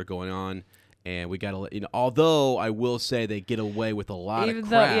what's sort of going on, and we got to, although I will say they get away with a lot of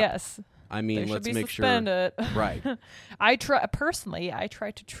crap. I mean, let's make suspended. Sure. Right. I try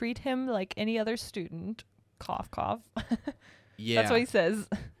to treat him like any other student. Cough, cough. Yeah. That's what he says.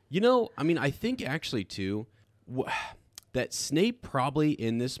 I mean, I think actually, too, that Snape probably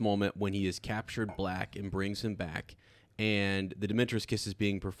in this moment when he has captured Black and brings him back and the Dementor's kiss is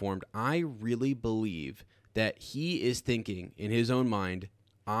being performed, I really believe that he is thinking in his own mind,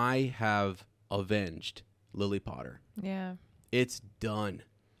 I have avenged Lily Potter. Yeah. It's done.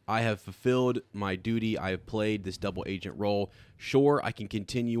 I have fulfilled my duty. I have played this double agent role. Sure, I can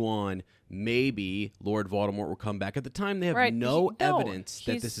continue on. Maybe Lord Voldemort will come back. At the time, they have no evidence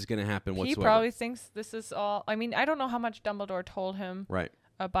that this is going to happen whatsoever. He probably thinks this is all... I mean, I don't know how much Dumbledore told him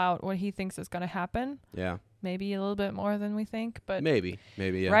about what he thinks is going to happen. Yeah. Maybe a little bit more than we think, but... Maybe,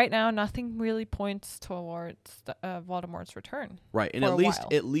 yeah. Right now, nothing really points towards Voldemort's return. Right, and at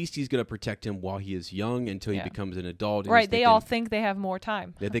least he's going to protect him while he is young until he becomes an adult. Right, they all think they have more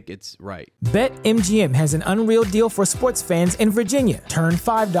time. They think it's right. BetMGM has an unreal deal for sports fans in Virginia. Turn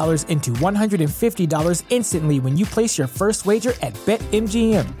 $5 into $150 instantly when you place your first wager at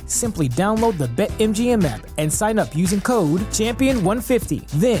BetMGM. Simply download the BetMGM app and sign up using code Champion150.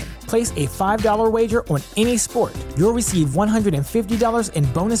 Then, place a $5 wager on any sport. You'll receive $150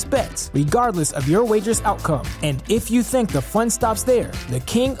 in bonus bets, regardless of your wager's outcome. And if you think the fun stops there, the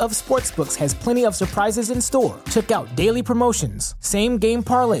king of sportsbooks has plenty of surprises in store. Check out daily promotions, same-game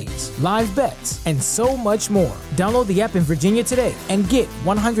parlays, live bets, and so much more. Download the app in Virginia today and get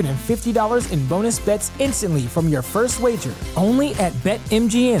 $150 in bonus bets instantly from your first wager. Only at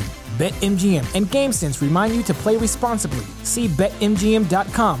BetMGM. BetMGM and GameSense remind you to play responsibly. See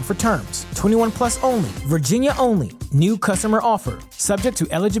BetMGM.com for terms. 21 plus only. Virginia only. New customer offer. Subject to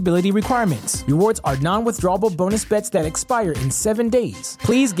eligibility requirements. Rewards are non-withdrawable bonus bets that expire in 7 days.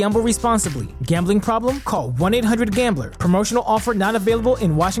 Please gamble responsibly. Gambling problem? Call 1-800-GAMBLER. Promotional offer not available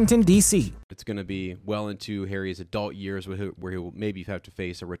in Washington, D.C. It's going to be well into Harry's adult years where he'll maybe have to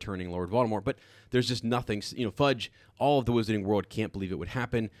face a returning Lord Voldemort, but there's just nothing. Fudge, all of the Wizarding world can't believe it would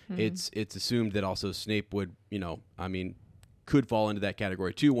happen. Mm-hmm. It's assumed that also Snape would, could fall into that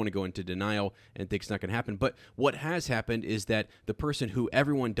category too, want to go into denial and think it's not going to happen. But what has happened is that the person who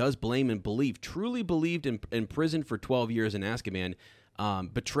everyone does blame and truly believed in prison for 12 years in Azkaban,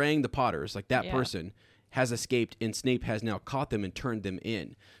 betraying the Potters, like that person, has escaped, and Snape has now caught them and turned them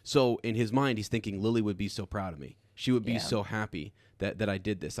in. So in his mind, he's thinking Lily would be so proud of me. She would be so happy that I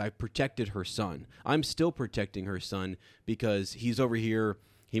did this. I protected her son. I'm still protecting her son because he's over here.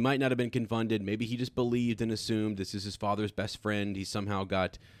 He might not have been confunded. Maybe he just believed and assumed this is his father's best friend. He somehow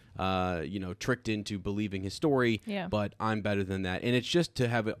got, tricked into believing his story. Yeah. But I'm better than that. And it's just to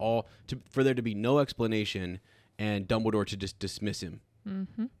have it all, for there to be no explanation and Dumbledore to just dismiss him.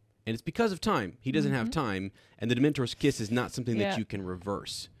 Mm-hmm. And it's because of time. He doesn't have time, and the Dementor's kiss is not something that you can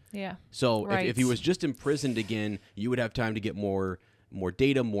reverse. Yeah. So if he was just imprisoned again, you would have time to get more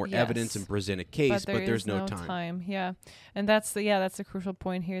data, more evidence, and present a case. But there's no time. Yeah, and that's the crucial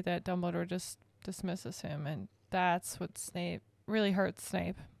point here, that Dumbledore just dismisses him, and that's what really hurts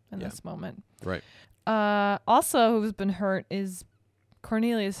Snape in this moment. Right. Also, who's been hurt is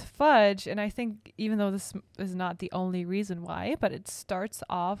Cornelius Fudge, and I think even though this is not the only reason why, but it starts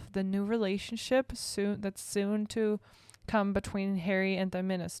off the new relationship that's soon to come between Harry and the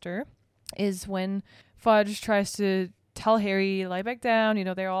minister, is when Fudge tries to tell Harry, lie back down.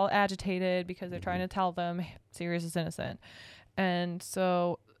 They're all agitated because they're trying to tell them Sirius is innocent. And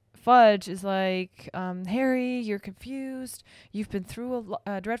so Fudge is like, Harry, you're confused. You've been through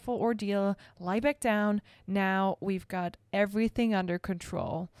a dreadful ordeal. Lie back down. Now we've got everything under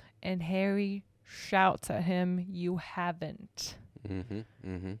control. And Harry shouts at him, you haven't.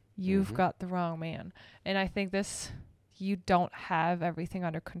 You've got the wrong man. And I think you don't have everything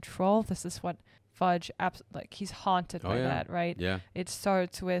under control. This is what Fudge, he's haunted by that, right? Yeah. It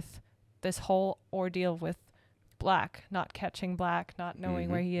starts with this whole ordeal with Black, not catching Black, not knowing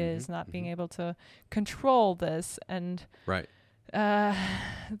where he is, not being able to control this, and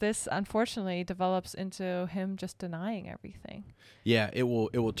this unfortunately develops into him just denying everything. Yeah, it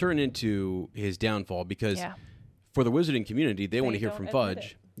will turn into his downfall because for the Wizarding community, they want to hear from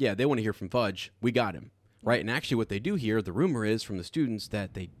Fudge. Yeah, they want to hear from Fudge. We got him, right? And actually, what they do here, the rumor is from the students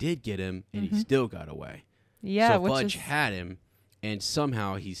that they did get him, and he still got away. Yeah, so Fudge had him. And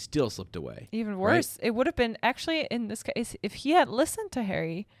somehow he still slipped away. Even worse, it would have been actually in this case, if he had listened to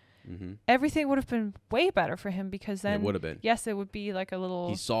Harry, everything would have been way better for him, because then it would have been. Yes, it would be like a little.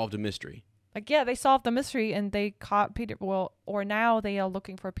 He solved a mystery. Like, yeah, they solved the mystery and they caught Peter. Well, or now they are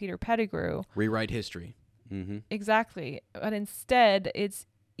looking for Peter Pettigrew. Rewrite history. Exactly. But instead, it's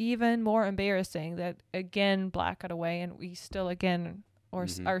even more embarrassing that, again, Black got away and we still, again,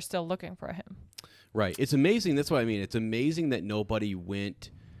 are still looking for him. Right. It's amazing. That's what I mean. It's amazing that nobody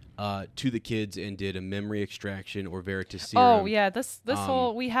went to the kids and did a memory extraction or Veritaserum. Oh, yeah. This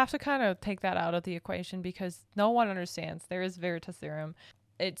whole, we have to kind of take that out of the equation, because no one understands. There is Veritaserum.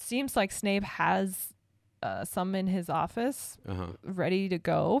 It seems like Snape has some in his office ready to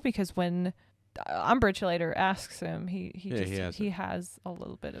go, because when Umbridge later asks him, he has a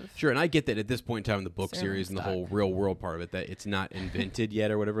little bit of. Sure, and I get that at this point in time in the book series and the whole real world part of it, that it's not invented yet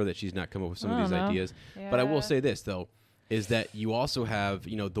or whatever, that she's not come up with some of these ideas. Yeah. But I will say this, though, is that you also have,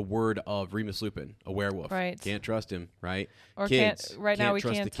 the word of Remus Lupin, a werewolf. Right. Can't trust him, right? Or kids, now we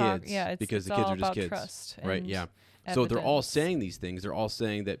trust can't the talk. kids, Yeah, because the it's kids all are just about kids. Trust right, yeah. Evidence. So they're all saying these things. They're all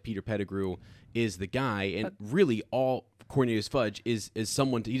saying that Peter Pettigrew is the guy, and really all Cornelius Fudge is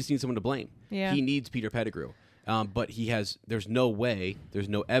someone. He just needs someone to blame. Yeah. He needs Peter Pettigrew, but there's no way, there's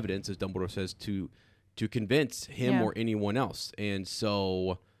no evidence, as Dumbledore says, to convince him or anyone else. And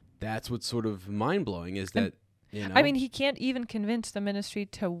so that's what's sort of mind blowing is that I mean, he can't even convince the Ministry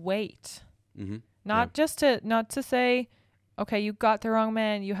to wait. Not to say, okay, you got the wrong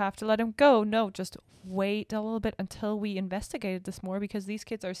man, you have to let him go. No, just wait a little bit until we investigated this more, because these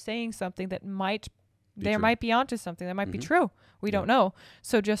kids are saying something that might be onto something that might be true. We don't know.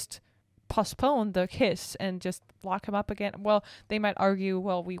 So just postpone the kiss and just lock him up again. Well, they might argue,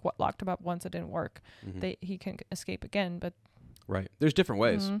 well, we locked him up once, it didn't work. He can escape again, but right. There's different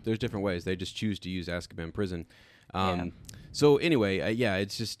ways. There's different ways. They just choose to use Azkaban prison. So anyway,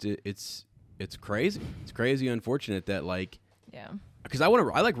 it's just it's crazy. It's crazy, unfortunate that because I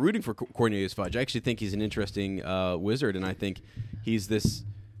like rooting for Cornelius Fudge. I actually think he's an interesting wizard, and I think he's this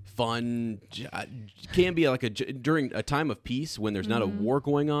fun. Can be during a time of peace when there's not a war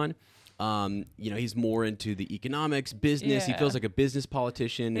going on. He's more into the economics, business. He feels like a business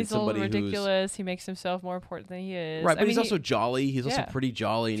politician. He's and somebody a little ridiculous. He makes himself more important than he is. Right, but he's also jolly. He's also pretty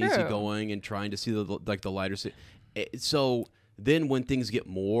jolly and True. easygoing and trying to see the lighter side. So then when things get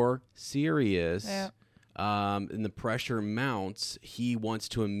more serious and the pressure mounts, he wants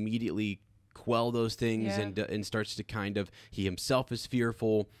to immediately quell those things and starts to kind of, he himself is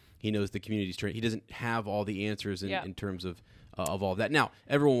fearful. He knows the community's trying. He doesn't have all the answers in terms of all of that. Now,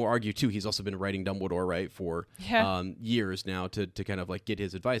 everyone will argue, too, he's also been writing Dumbledore, right, for years now to kind of get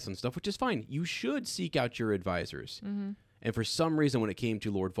his advice on stuff, which is fine. You should seek out your advisors. And for some reason, when it came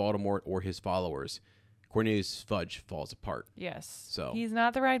to Lord Voldemort or his followers, Cornelius Fudge falls apart. Yes. So he's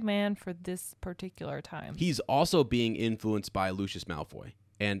not the right man for this particular time. He's also being influenced by Lucius Malfoy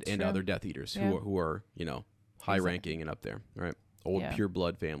and other Death Eaters who are high ranking and up there. All right. Old pure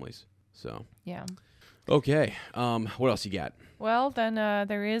blood families. So okay. What else you got? Well, then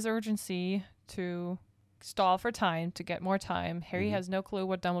there is urgency to stall for time, to get more time. Harry has no clue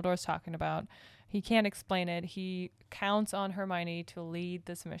what Dumbledore's talking about. He can't explain it. He counts on Hermione to lead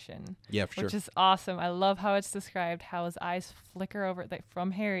this mission. Yeah, for sure. Which is awesome. I love how it's described, how his eyes flicker over,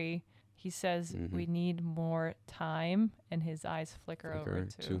 from Harry. He says, we need more time, and his eyes flicker over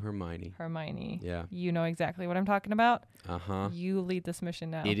to Hermione. Hermione. Yeah. You know exactly what I'm talking about. Uh-huh. You lead this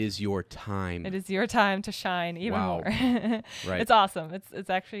mission now. It is your time. It is your time to shine even more. Right. It's awesome. It's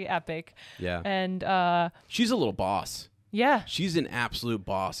actually epic. Yeah. And she's a little boss. Yeah. She's an absolute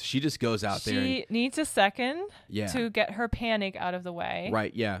boss. She just goes out there. She needs a second to get her panic out of the way.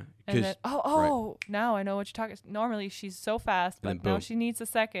 Right, yeah. And then, now I know what you're talking. Normally she's so fast, but now she needs a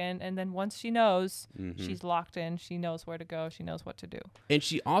second. And then once she knows, she's locked in. She knows where to go. She knows what to do. And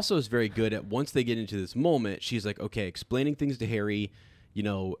she also is very good at, once they get into this moment, she's like, okay, explaining things to Harry,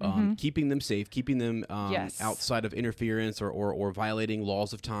 keeping them safe, keeping them outside of interference or violating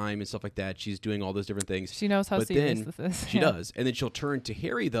laws of time and stuff like that. She's doing all those different things. She knows how serious this is. She does. And then she'll turn to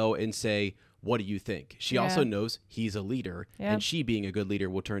Harry, though, and say, what do you think? She also knows he's a leader, and she, being a good leader,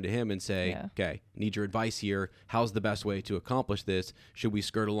 will turn to him and say, okay, need your advice here. How's the best way to accomplish this? Should we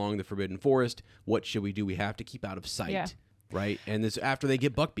skirt along the Forbidden Forest? What should we do? We have to keep out of sight. Yeah. Right? And this after they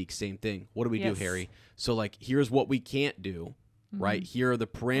get Buckbeak, same thing. What do we do, Harry? So, here's what we can't do. Right, here are the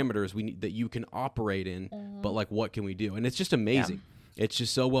parameters we need that you can operate in, but what can we do? And it's just amazing. It's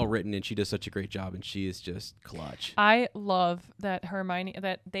just so well written, and she does such a great job, and she is just clutch. I love that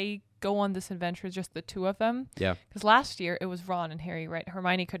that they go on this adventure, just the two of them. Yeah. Because last year it was Ron and Harry, right?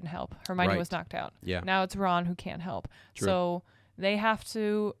 Hermione couldn't help. Hermione was knocked out. Yeah. Now it's Ron who can't help. True. So they have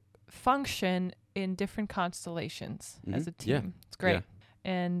to function in different constellations as a team. Yeah. It's great. Yeah.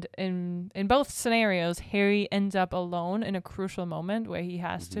 And in both scenarios, Harry ends up alone in a crucial moment where he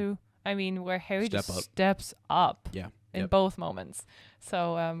has to. I mean, where Harry steps up. Yeah. In both moments.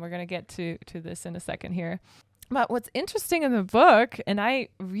 So we're gonna get to this in a second here. But what's interesting in the book, and I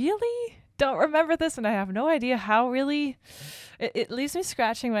really don't remember this, and I have no idea how really, it leaves me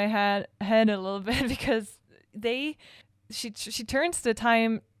scratching my head a little bit because she turns the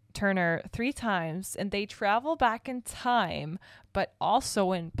time turner 3 times and they travel back in time but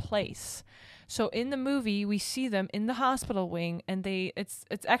also in place. So in the movie we see them in the hospital wing, and it's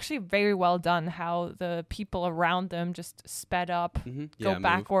actually very well done how the people around them just sped up, go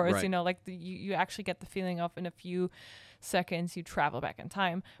backwards, right. Like you actually get the feeling of in a few seconds you travel back in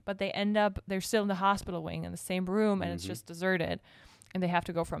time, but they're still in the hospital wing in the same room, and it's just deserted, and they have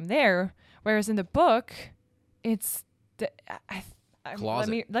to go from there. Whereas in the book it's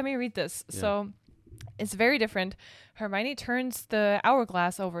closet. Let me read this. Yeah. So it's very different. Hermione turns the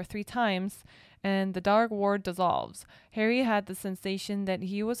hourglass over 3 times and the dark ward dissolves. Harry had the sensation that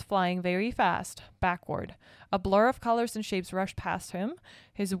he was flying very fast, backward. A blur of colors and shapes rushed past him.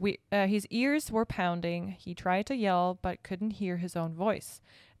 His ears were pounding. He tried to yell but couldn't hear his own voice.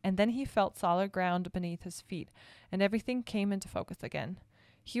 And then he felt solid ground beneath his feet, and everything came into focus again.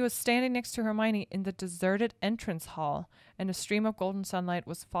 He was standing next to Hermione in the deserted entrance hall, and a stream of golden sunlight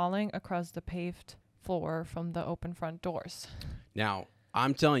was falling across the paved floor from the open front doors. Now,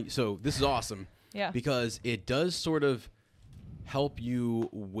 I'm telling you, so this is awesome. Yeah. Because it does sort of help you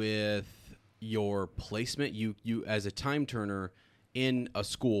with your placement. You as a time turner in a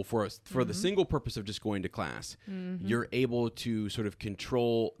school for the single purpose of just going to class, you're able to sort of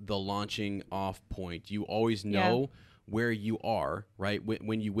control the launching off point. You always know where you are, right?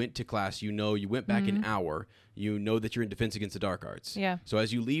 When you went to class, you went back an hour, you know that you're in Defense Against the Dark Arts. Yeah. So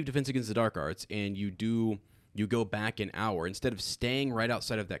as you leave Defense Against the Dark Arts and you go back an hour, instead of staying right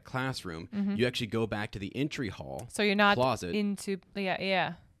outside of that classroom, you actually go back to the entry hall. So you're not closet.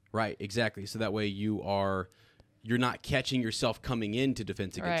 Yeah. Right, exactly. So that way you're not catching yourself coming into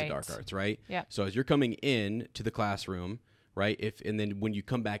Defense Against the Dark Arts, right? Yeah. So as you're coming in to the classroom, right? And then when you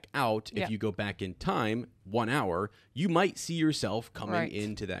come back out, if you go back in time 1 hour, you might see yourself coming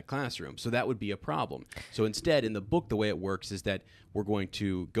into that classroom. So that would be a problem. So instead, in the book, the way it works is that we're going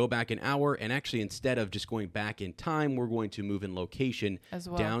to go back an hour, and actually instead of just going back in time, we're going to move in location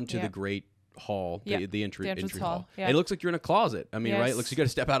down to the Great Hall, the entry hall. Yeah. And it looks like you're in a closet. I mean, right? It looks like you got to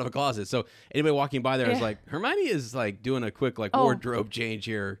step out of a closet. So anybody walking by there is like, Hermione is like doing a quick wardrobe change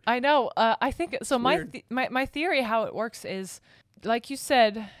here. I know. I think so. My theory how it works is, like you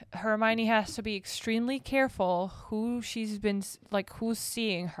said, Hermione has to be extremely careful who's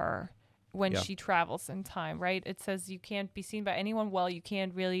seeing her when she travels in time, right? It says you can't be seen by anyone. Well, you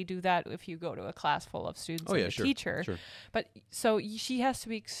can't really do that if you go to a class full of students and a teacher. Sure. But so she has to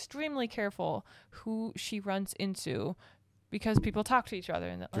be extremely careful who she runs into, because people talk to each other.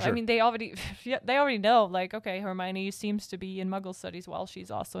 And I mean, they already know, like, okay, Hermione seems to be in Muggle studies while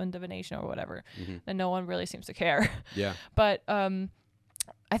she's also in divination or whatever, and no one really seems to care. Yeah. But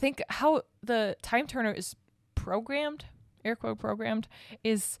I think how the time turner is programmed, air quote programmed,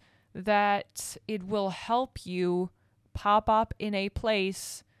 is that it will help you pop up in a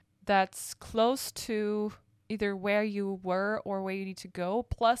place that's close to either where you were or where you need to go,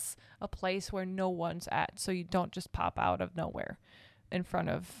 plus a place where no one's at, so you don't just pop out of nowhere in front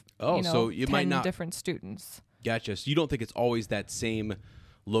of so you 10 might not different students. Gotcha. So you don't think it's always that same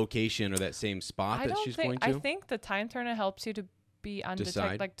location or that same spot that she's going to? I think the time turner helps you to be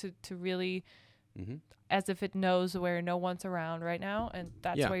undetected, like to really as if it knows where no one's around right now, and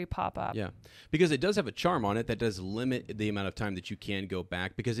that's where you pop up. Yeah, because it does have a charm on it that does limit the amount of time that you can go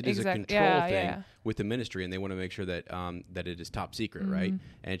back, because it is a control thing with the Ministry, and they want to make sure that that it is top secret, right?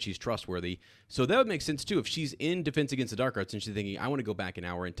 And she's trustworthy. So that would make sense too if she's in Defense Against the Dark Arts and she's thinking, I want to go back an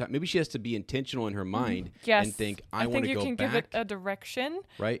hour in time. Maybe she has to be intentional in her mind and think, I want to go back. I think you can give it a direction,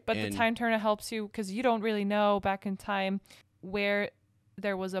 right? But the time turner helps you, because you don't really know back in time where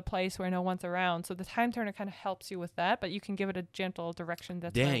there was a place where no one's around. So the time turner kind of helps you with that, but you can give it a gentle direction.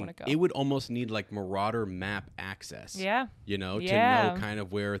 That's where I want to go. It would almost need like Marauder map access. Yeah. To know kind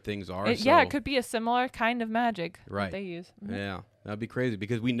of where things are. It could be a similar kind of magic that they use. Yeah, that'd be crazy,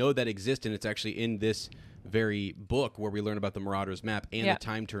 because we know that exists, and it's actually in this very book where we learn about the Marauder's map and the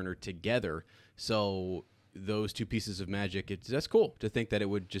time turner together. So those two pieces of magic, that's cool to think that it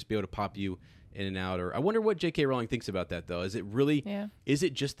would just be able to pop you in and out. Or I wonder what J.K. Rowling thinks about that, though. Is it really? Yeah. Is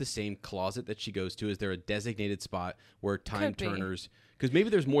it just the same closet that she goes to? Is there a designated spot where time turners? Because maybe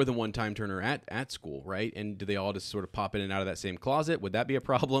there's more than one time turner at school, right? And do they all just sort of pop in and out of that same closet? Would that be a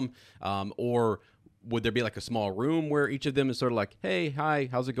problem? Or would there be like a small room where each of them is sort of like, hey, hi,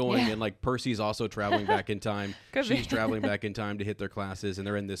 how's it going? Yeah. And like Percy's also traveling back in time. She's traveling back in time to hit their classes, and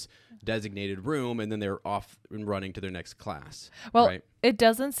they're in this designated room, and then they're off and running to their next class. Well, right? It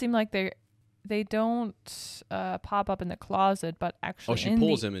doesn't seem like they don't pop up in the closet, but actually she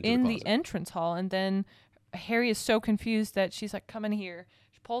pulls him into the closet. the entrance hall. And then Harry is so confused that she's like, come in here.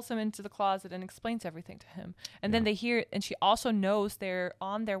 She pulls him into the closet and explains everything to him. And then they hear, and she also knows they're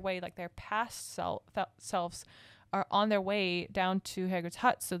on their way, like their past selves are on their way down to Hagrid's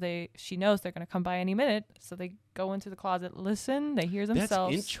hut. So she knows they're going to come by any minute. So they go into the closet, listen, they hear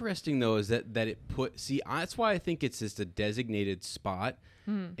themselves. That's interesting, though, is that it that's why I think it's just a designated spot.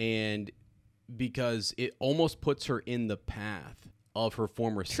 And because it almost puts her in the path of her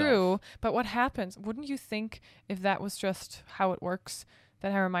former self. True, but what happens? Wouldn't you think if that was just how it works,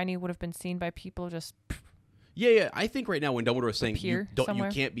 that Hermione would have been seen by people just... Yeah. I think right now when Dumbledore is saying you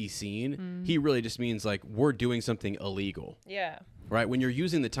somewhere. can't be seen, he really just means like we're doing something illegal. Yeah. Right? When you're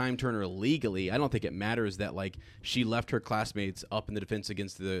using the time turner legally, I don't think it matters that like she left her classmates up in the Defense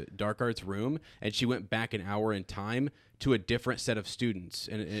Against the Dark Arts room and she went back an hour in time to a different set of students.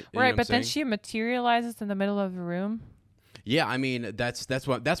 And right, but then she materializes in the middle of the room. Yeah, I mean that's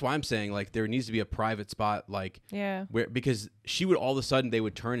why I'm saying like there needs to be a private spot like where, because she would all of a sudden they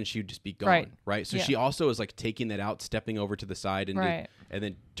would turn and she would just be gone, right? So she also is like taking that out, stepping over to the side and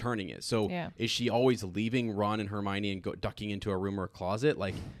then turning it. So is she always leaving Ron and Hermione and ducking into a room or a closet?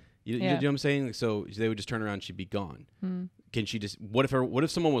 Like you know what I'm saying? So they would just turn around and she'd be gone. Can she just what if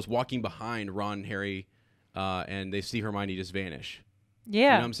someone was walking behind Ron and Harry and they see Hermione just vanish? Yeah. You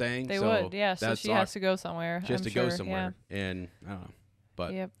know what I'm saying? They would, yeah. So she has to go somewhere. She has to go somewhere. Yeah. And I don't know.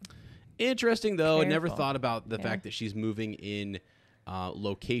 But interesting, though. Careful. I never thought about the fact that she's moving in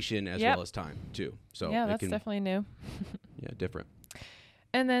location as well as time, too. So that's definitely new. Different.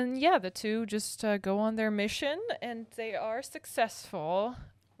 And then, the two just go on their mission, and they are successful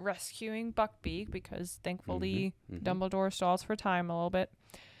rescuing Buckbeak because, thankfully, Dumbledore stalls for time a little bit.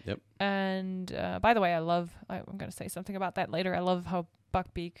 Yep. And by the way, I'm going to say something about that later. I love how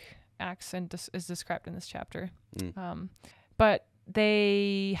Buckbeak acts and is described in this chapter. But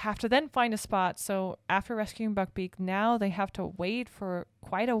they have to then find a spot. So after rescuing Buckbeak, now they have to wait for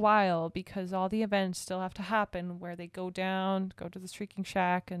quite a while because all the events still have to happen where they go to the Shrieking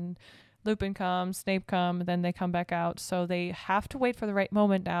Shack and Lupin comes, Snape comes, and then they come back out. So they have to wait for the right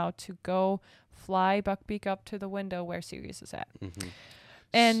moment now to go fly Buckbeak up to the window where Sirius is at.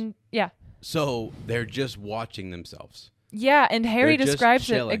 And so they're just watching themselves. Yeah, and Harry describes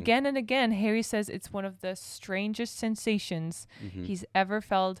it again and again. Harry says it's one of the strangest sensations he's ever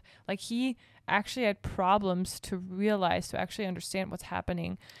felt. Like he actually had problems to actually understand what's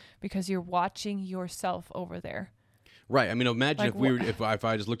happening because you're watching yourself over there. Right. I mean, imagine like if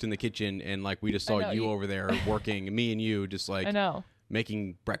I just looked in the kitchen and like we just saw you over there working, me and you just like I know.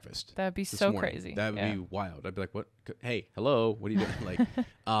 Making breakfast. That'd be so crazy. That would be wild. I'd be like, "What? Hey, hello. What are you doing?"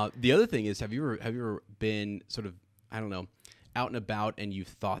 Like, the other thing is, have you ever been sort of, I don't know, out and about and you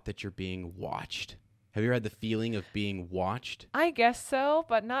thought that you're being watched? Have you ever had the feeling of being watched? I guess so,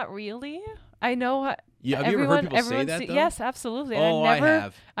 but not really. I know. Have you ever heard people say that? Though? Yes, absolutely. Oh, I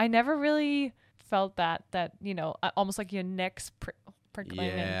have. I never really felt that almost like your neck's prickling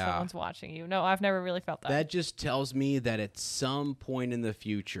and someone's watching you. No, I've never really felt that. That just tells me that at some point in the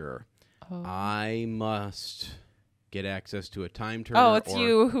future, I must get access to a time turner. Oh, it's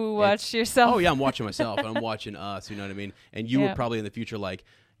you who watched yourself. Oh, yeah, I'm watching myself, and I'm watching us, you know what I mean? And you would probably in the future like,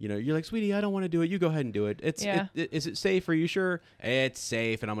 you're like, sweetie, I don't want to do it. You go ahead and do it. Is it safe? Are you sure? It's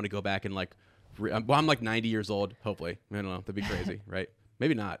safe, and I'm going to go back and like, I'm like 90 years old, hopefully. I don't know. That'd be crazy, right?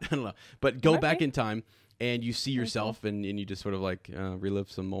 Maybe not. I don't know. But go back in time. And you see yourself, and you just sort of like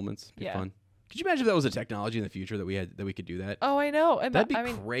relive some moments. It'd be fun. Could you imagine if that was a technology in the future that we could do that? Oh, I know. That'd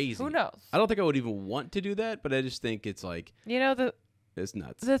be crazy. Who knows? I don't think I would even want to do that, but I just think it's like it's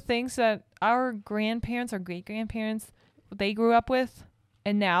nuts. The things that our grandparents or great grandparents they grew up with,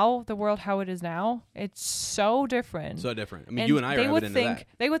 and now the world how it is now, it's so different. So different. I mean, you and I are evident of that.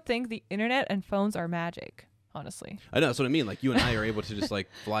 They would think the internet and phones are magic. Honestly, I know that's what I mean. Like you and I are able to just like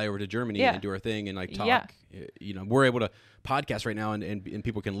fly over to Germany and do our thing and like talk. We're able to podcast right now and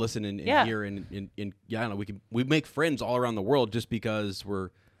people can listen and hear and I don't know. We make friends all around the world just because we're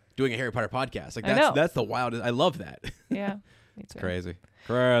doing a Harry Potter podcast. Like that's the wildest. I love that. Yeah, it's crazy.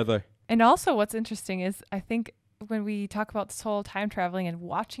 And also, what's interesting is I think when we talk about this whole time traveling and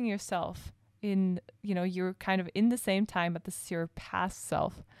watching yourself in you're kind of in the same time, but this is your past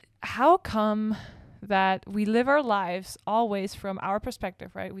self. How come that we live our lives always from our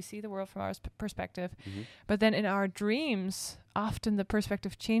perspective, right? We see the world from our perspective. Mm-hmm. But then in our dreams, often the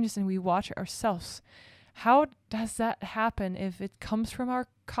perspective changes and we watch ourselves. How does that happen if it comes from our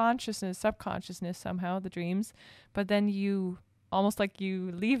consciousness, subconsciousness somehow, the dreams, but then you almost like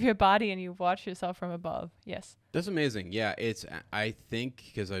you leave your body and you watch yourself from above? Yes. That's amazing. Yeah, I think,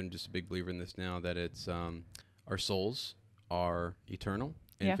 because I'm just a big believer in this now, that it's our souls are eternal,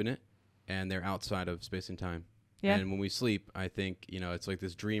 infinite, and they're outside of space and time. Yeah. And when we sleep, I think, it's like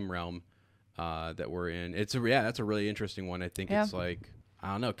this dream realm that we're in. That's a really interesting one. I think it's like,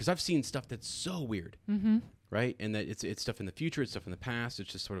 I don't know, because I've seen stuff that's so weird, right? And that it's stuff in the future, it's stuff in the past.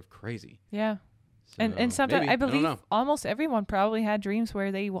 It's just sort of crazy. Yeah. So and sometimes I believe almost everyone probably had dreams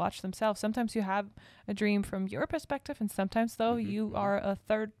where they watch themselves. Sometimes you have a dream from your perspective, and sometimes though you are a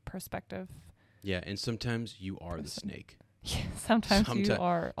third perspective. Yeah, and sometimes you are the snake. Yeah, sometimes you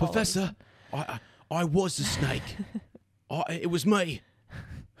are. Professor, I was the snake. It was me.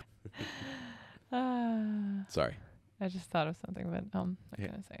 Sorry. I just thought of something, but I'm not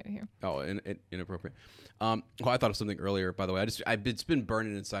going to say it here. Oh, inappropriate. Well, I thought of something earlier, by the way. It's been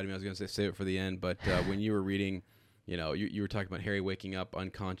burning inside of me. I was going to save it for the end, but when you were reading, you were talking about Harry waking up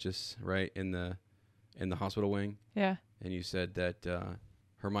unconscious, right, in the hospital wing. Yeah. And you said that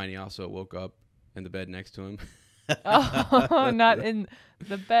Hermione also woke up in the bed next to him. Oh, not in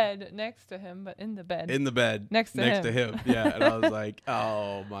the bed next to him, but in the bed. In the bed next to him. Yeah, and I was like,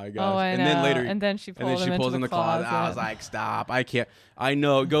 oh my gosh. Oh, I know. Then later, and then she pulls him in the closet. I was like, stop! I can't. I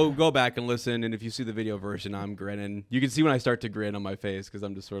know. Go back and listen. And if you see the video version, I'm grinning. You can see when I start to grin on my face because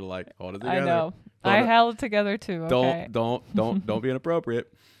I'm just sort of like, hold it together. I know. I held it together too. Okay? Don't be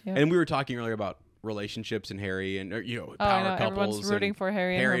inappropriate. Yep. And we were talking earlier about relationships and Harry and power couples. Everyone's rooting for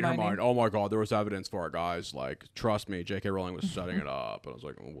Harry and Hermione. Oh my God, there was evidence for it, guys. Like, trust me, J.K. Rowling was setting it up. And I was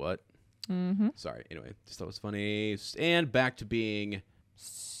like, what? Mm-hmm. Sorry. Anyway, just thought it was funny. And back to being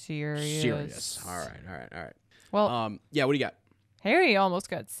serious. All right. Well, yeah. What do you got? Harry almost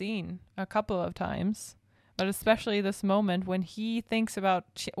got seen a couple of times, but especially this moment when he thinks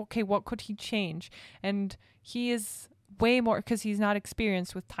about, what could he change? And he is way more, because he's not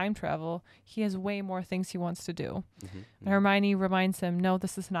experienced with time travel, he has way more things he wants to do. And Hermione reminds him, no,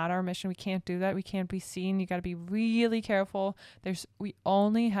 this is not our mission. We can't do that. We can't be seen. You got to be really careful. We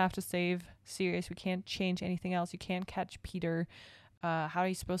only have to save Sirius. We can't change anything else. You can't catch Peter. How are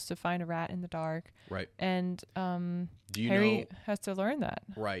you supposed to find a rat in the dark? Right. And Harry has to learn that.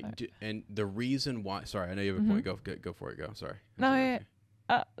 Right. And the reason why, sorry, I know you have a point. Go for it. Go. Sorry.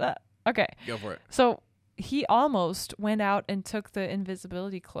 Okay. Go for it. So he almost went out and took the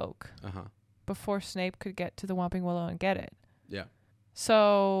invisibility cloak before Snape could get to the Whomping Willow and get it. Yeah.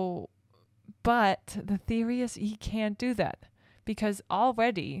 So, but the theory is he can't do that because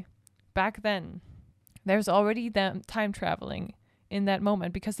already back then there's already them time traveling in that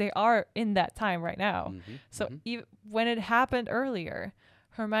moment because they are in that time right now. So even when it happened earlier,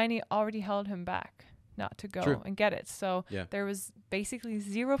 Hermione already held him back not to go and get it. So there was basically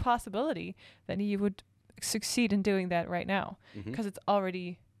zero possibility that he would succeed in doing that right now because it's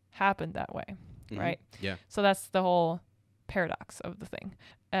already happened that way, right? Yeah. So that's the whole paradox of the thing,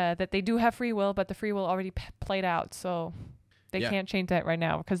 that they do have free will, but the free will already played out, so they can't change that right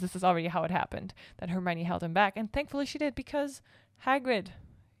now because this is already how it happened, that Hermione held him back. And thankfully she did, because Hagrid,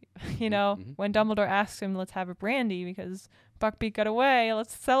 when Dumbledore asked him, let's have a brandy because Buckbeak got away,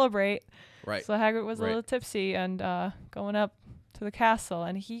 let's celebrate. Right. So Hagrid was a little tipsy and going up to the castle,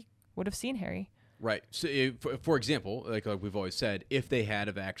 and he would have seen Harry. Right. So, for example, like we've always said, if they had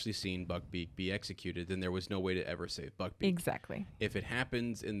have actually seen Buckbeak be executed, then there was no way to ever save Buckbeak. Exactly. If it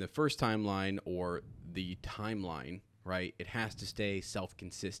happens in the first timeline or the timeline, right, it has to stay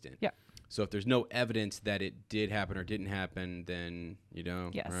self-consistent. Yeah. So if there's no evidence that it did happen or didn't happen, then,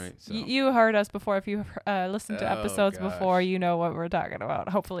 yes. right? So. You heard us before. If you've listened to episodes before, you know what we're talking about,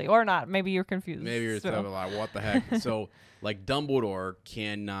 hopefully. Or not. Maybe you're confused. Maybe you're talking about, what the heck? So, like, Dumbledore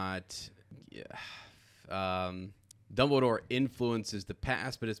cannot... Dumbledore influences the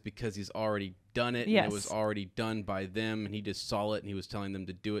past, but it's because he's already done it, and it was already done by them, and he just saw it, and he was telling them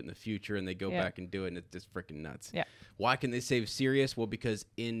to do it in the future, and they go back and do it, and it's just freaking nuts. Yeah. Why can they save Sirius? Well, because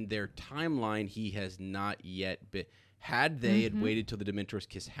in their timeline, he has not yet been... Had they had waited till the Dementor's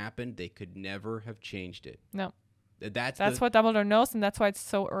kiss happened, they could never have changed it. No. That's what Dumbledore knows, and that's why it's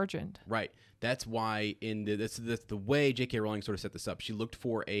so urgent. Right. That's why that's the way J.K. Rowling sort of set this up. She looked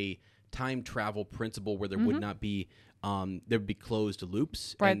for a time travel principle where there would not be there would be closed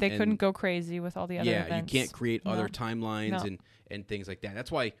loops. Right, they couldn't go crazy with all the other events. You can't create other timelines and things like that.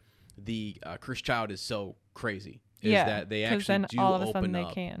 That's why the Cursed Child is so crazy. is that they actually then do all of a open sudden up.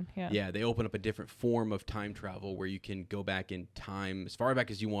 they can. Yeah. Yeah, they open up a different form of time travel where you can go back in time as far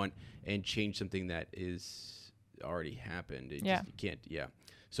back as you want and change something that is already happened. You can't. Yeah.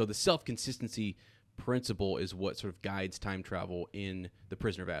 So the self-consistency principle is what sort of guides time travel in The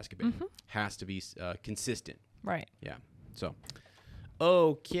Prisoner of Azkaban. Has to be consistent. Right. Yeah. So,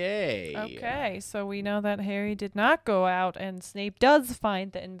 okay. Okay, so we know that Harry did not go out, and Snape does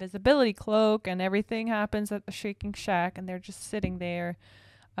find the invisibility cloak, and everything happens at the Shaking Shack, and they're just sitting there.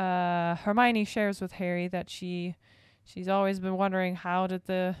 Hermione shares with Harry that she's always been wondering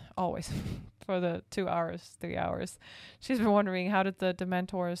for the 2 hours, 3 hours, she's been wondering how did the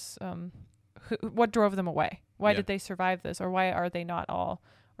Dementors, what drove them away? Why did they survive this, or why are they not all,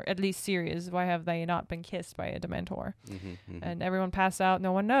 or at least Sirius, why have they not been kissed by a Dementor? And everyone passed out,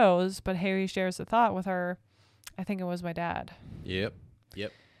 no one knows, but Harry shares the thought with her, I think it was my dad. Yep.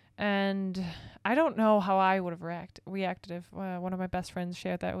 And I don't know how I would have reacted if one of my best friends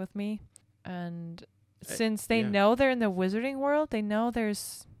shared that with me. And since they know they're in the wizarding world, they know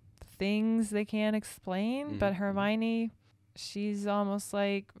there's things they can't explain, but Hermione, she's almost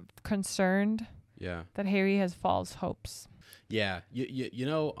like concerned that Harry has false hopes. Yeah, you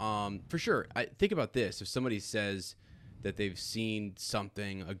know, for sure. I think about this. If somebody says that they've seen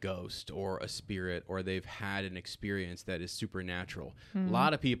something, a ghost or a spirit, or they've had an experience that is supernatural, a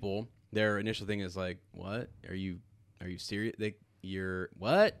lot of people, their initial thing is like, "What? Are you serious? You're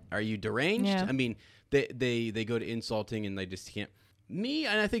what? Are you deranged?" Yeah. I mean, they go to insulting and they just can't. Me,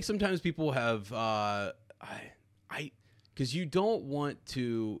 and I think sometimes people have, because you don't want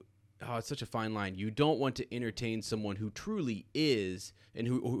to. Oh, it's such a fine line. You don't want to entertain someone who truly is and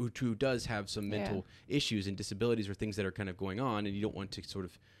who does have some mental issues and disabilities or things that are kind of going on, and you don't want to sort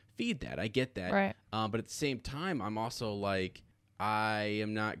of feed that. I get that. Right. But at the same time, I'm also like, I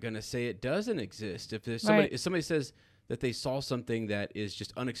am not going to say it doesn't exist. If there's somebody, if somebody says that they saw something that is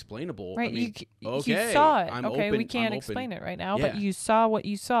just unexplainable, right? I mean, you saw it. I'm okay, open, we can't I'm explain open. it right now, Yeah. but you saw what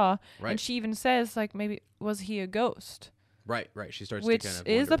you saw, Right. and she even says like maybe was he a ghost? Right. She starts Which to kind of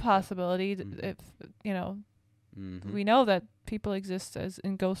is wonder. a possibility. If we know that people exist as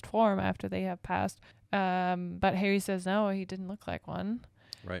in ghost form after they have passed. But Harry says no, he didn't look like one.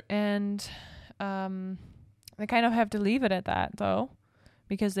 Right. And they kind of have to leave it at that though,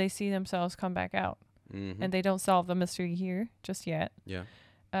 because they see themselves come back out, and they don't solve the mystery here just yet. Yeah.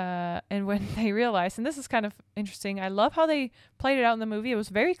 And when they realize, and this is kind of interesting, I love how they played it out in the movie. It was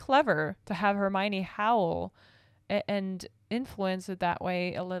very clever to have Hermione howl and influence it that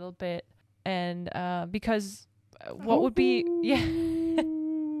way a little bit, and because what would be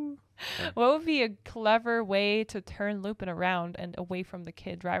what would be a clever way to turn Lupin around and away from the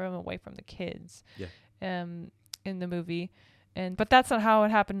kid, drive him away from the kids, in the movie, but that's not how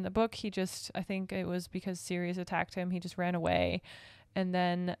it happened in the book. I think it was because Sirius attacked him, he just ran away, and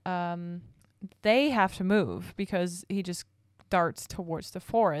then they have to move because he just darts towards the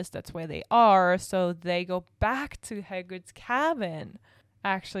forest. That's where they are. So they go back to Hagrid's cabin,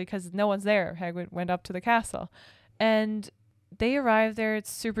 actually, because no one's there. Hagrid went up to the castle, and they arrive there. It's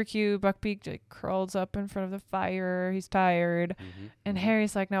super cute. Buckbeak like curls up in front of the fire. He's tired, and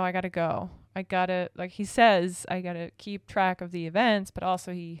Harry's like, "No, I gotta go. I gotta," like he says, "I gotta keep track of the events," but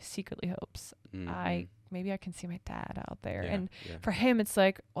also he secretly hopes maybe I can see my dad out there. And for him, it's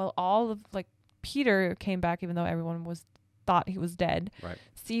like, well, all of like Peter came back, even though everyone thought he was dead. Right.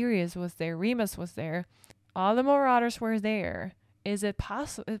 Sirius was there. Remus was there. All the Marauders were there. Is it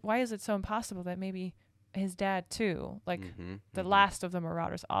possible? Why is it so impossible that maybe his dad too, like the last of the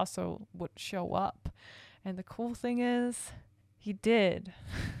Marauders, also would show up? And the cool thing is, he did.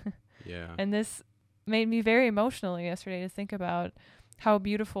 And this made me very emotional yesterday to think about how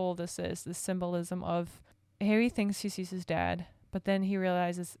beautiful this is. The symbolism of Harry thinks he sees his dad, but then he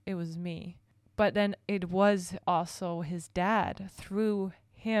realizes it was me. But then it was also his dad through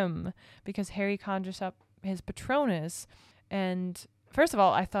him, because Harry conjures up his Patronus. And first of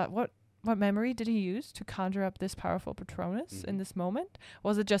all, I thought, what memory did he use to conjure up this powerful Patronus in this moment?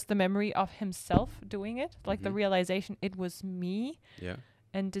 Was it just the memory of himself doing it? Like the realization it was me? Yeah.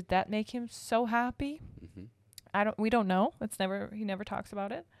 And did that make him so happy? We don't know. He never talks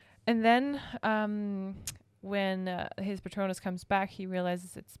about it. And then when his Patronus comes back, he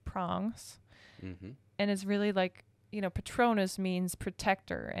realizes it's prongs. And it's really like, Patronus means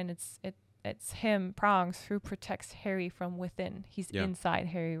protector, and it's him, prongs, who protects Harry from within. He's inside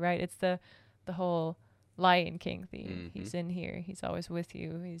Harry, right? It's the whole Lion King theme. He's in here. He's always with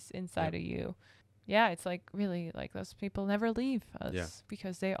you. He's inside of you. Yeah, it's like really like those people never leave us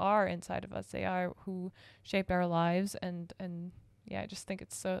because they are inside of us. They are who shaped our lives, and I just think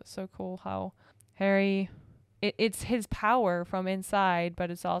it's so cool how Harry it's his power from inside,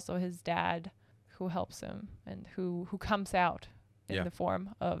 but it's also his dad who helps him and who comes out in the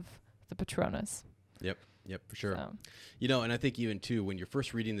form of the Patronus. Yep, for sure. So. You know, and I think even too, when you're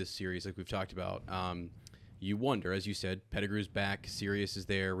first reading this series, like we've talked about, you wonder, as you said, Pettigrew's back, Sirius is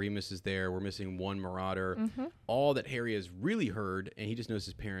there, Remus is there, we're missing one Marauder. All that Harry has really heard, and he just knows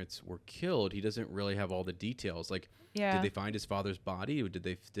his parents were killed. He doesn't really have all the details. Like, did they find his father's body? Or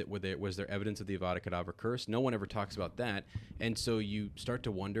was there evidence of the Avada Kedavra curse? No one ever talks about that. And so you start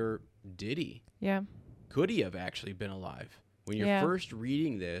to wonder, did he? Yeah. Could he have actually been alive? When you're first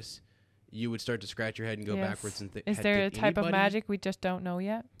reading this, you would start to scratch your head and go backwards and think, is there a type of magic we just don't know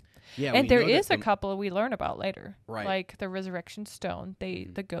yet? Yeah, and there is a couple we learn about later, right? Like the resurrection stone.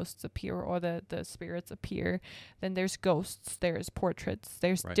 The ghosts appear, or the spirits appear. Then there's ghosts. There's portraits.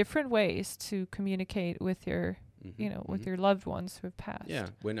 There's different ways to communicate with your, with your loved ones who have passed. Yeah,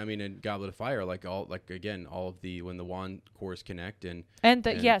 in Goblet of Fire, all of the when the wand cores connect and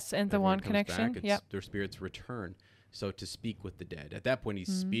the wand connection. Their spirits return. So to speak with the dead. At that point,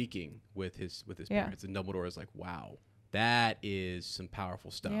 he's speaking with his parents, and Dumbledore is like, wow. That is some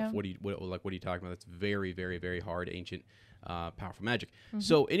powerful stuff. Yeah. What are you talking about? That's very, very, very hard, ancient, powerful magic.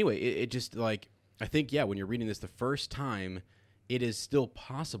 So anyway, it just I think, when you're reading this the first time, it is still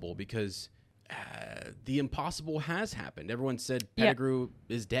possible because the impossible has happened. Everyone said Pettigrew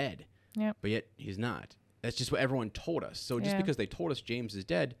is dead, but yet he's not. That's just what everyone told us. So just because they told us James is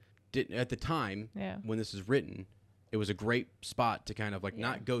dead, at the time when this is written, it was a great spot to kind of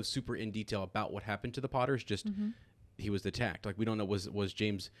not go super in detail about what happened to the Potters, just... he was attacked. We don't know was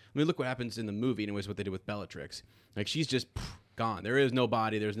James. Look what happens in the movie. Anyways, what they did with Bellatrix. She's just gone. There is no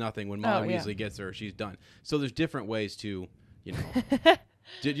body. There's nothing. When Molly Weasley gets her, she's done. So there's different ways to,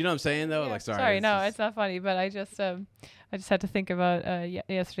 Do you know what I'm saying though? Yeah. Sorry. It's not funny, but I just had to think about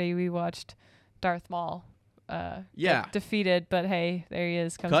yesterday we watched Darth Maul. Defeated, but hey, there he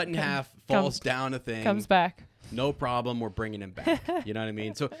is. Cut in half, falls down a thing, comes back. No problem. We're bringing him back. You know what I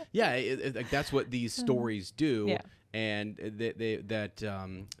mean? So that's what these stories do. Yeah. And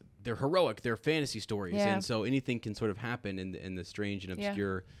they're heroic. They're fantasy stories, and so anything can sort of happen in the strange and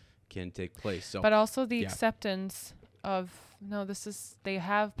obscure can take place. So, but also the acceptance of they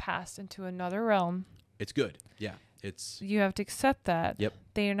have passed into another realm. It's good. Yeah, you have to accept that. Yep.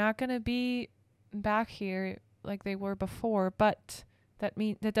 They are not going to be back here like they were before, but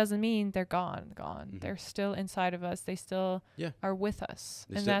that doesn't mean they're gone. They're still inside of us. They still are with us.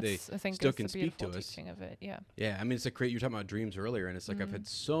 I think still is can the speak beautiful to us. teaching of it. Yeah. Yeah. It's you were talking about dreams earlier, and it's I've had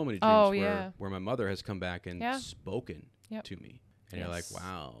so many dreams where my mother has come back and spoken to me, and you're like,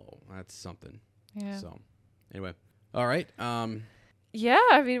 wow, that's something. Yeah. So anyway, all right.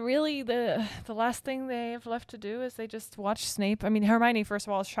 Really, the last thing they have left to do is they just watch Snape. Hermione, first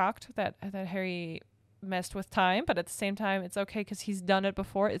of all, is shocked that Harry messed with time, but at the same time, it's okay because he's done it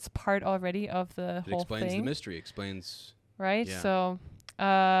before. It's part already of the whole thing. It explains the mystery. Explains. Right? Yeah. So,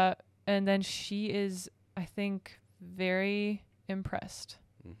 and then she is, I think, very impressed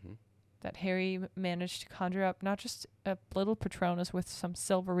that Harry managed to conjure up not just a little Patronus with some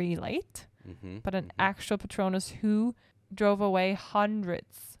silvery light, but an actual Patronus who drove away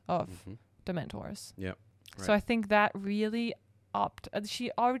hundreds of Dementors. Yep. Right. So I think that really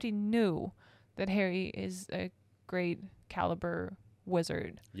she already knew that Harry is a great caliber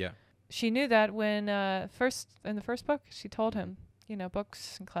wizard. Yeah. She knew that when in the first book, she told him,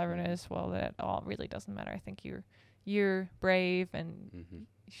 books and cleverness, well, that all really doesn't matter. I think you're brave, and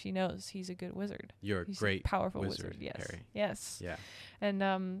she knows he's a good wizard. He's great, powerful wizard. Yes. Harry. Yes. Yeah.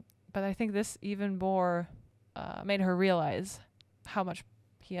 And but I think this even more made her realize how much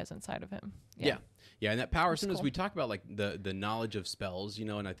he has inside of him. Yeah. And that power, as soon as we talk about the knowledge of spells,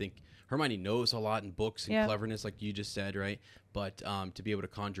 and I think Hermione knows a lot in books and cleverness, like you just said, right? But to be able to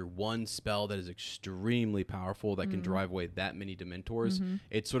conjure one spell that is extremely powerful, that can drive away that many Dementors,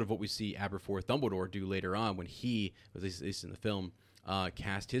 it's sort of what we see Aberforth Dumbledore do later on when he, at least in the film,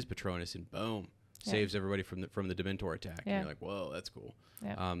 cast his Patronus and boom, saves everybody from the Dementor attack. And you're like, whoa, that's cool.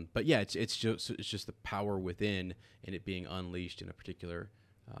 Yeah. But it's just the power within and it being unleashed in a particular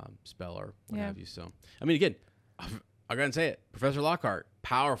spell or what have you. So, again, I gotta say it, Professor Lockhart,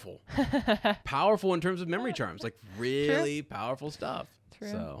 powerful in terms of memory charms, really powerful stuff. True.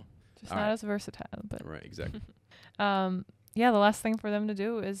 So, just not as versatile, but right, exactly. The last thing for them to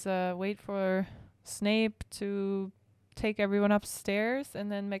do is wait for Snape to take everyone upstairs, and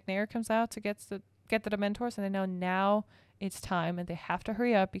then McNair comes out to get the Dementors, and they know now it's time, and they have to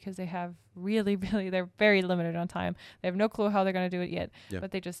hurry up because they have they're very limited on time. They have no clue how they're going to do it yet,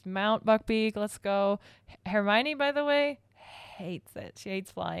 but they just mount Buckbeak. Let's go. Hermione, by the way, hates it. She hates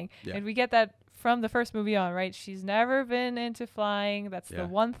flying. And we get that from the first movie on, right? She's never been into flying. That's the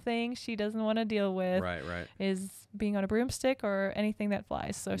one thing she doesn't want to deal with. Right. Is being on a broomstick or anything that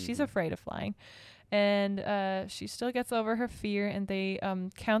flies. So she's afraid of flying. And she still gets over her fear, and they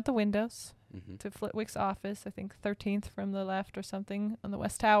count the windows to Flitwick's office, I think 13th from the left or something on the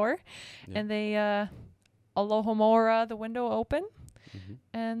West Tower. Yeah. And they Alohomora the window open,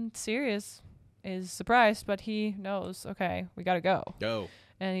 and Sirius is surprised, but he knows, okay, we got to go. Go.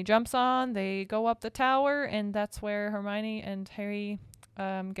 And he jumps on, they go up the tower, and that's where Hermione and Harry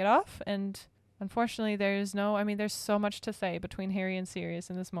get off. And unfortunately, there's so much to say between Harry and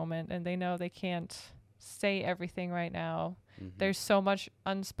Sirius in this moment, and they know they can't say everything right now. There's so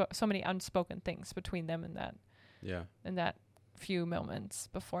many unspoken things between them in that few moments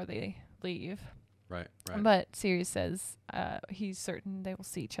before they leave. Right. But Sirius says he's certain they will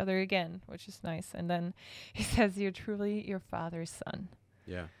see each other again, which is nice. And then he says, "You're truly your father's son."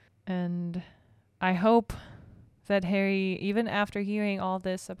 Yeah. And I hope that Harry, even after hearing all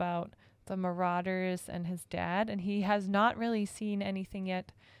this about the Marauders and his dad, and he has not really seen anything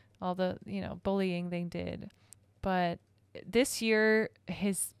yet, all the, bullying they did. But this year,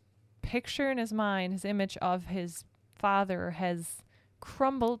 his picture in his mind, his image of his father has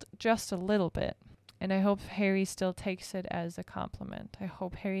crumbled just a little bit. And I hope Harry still takes it as a compliment. I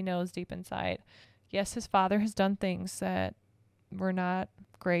hope Harry knows deep inside, yes, his father has done things that were not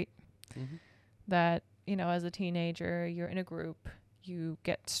great. That, as a teenager, you're in a group, you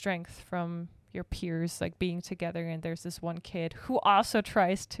get strength from your peers, like being together. And there's this one kid who also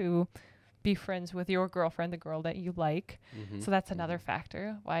tries to be friends with your girlfriend, the girl that you like. So that's another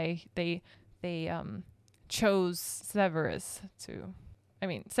factor why they chose Severus to. I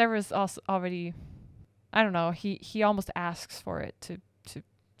mean, Severus also already, I don't know, he almost asks for it to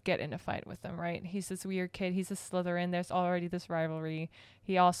get in a fight with them, right? He's this weird kid. He's a Slytherin. There's already this rivalry.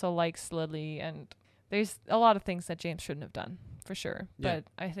 He also likes Lily, and there's a lot of things that James shouldn't have done, for sure. Yeah. But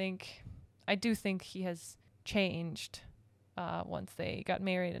I do think he has changed once they got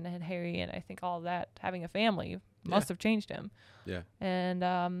married and had Harry, and I think all that, having a family, must have changed him. Yeah. And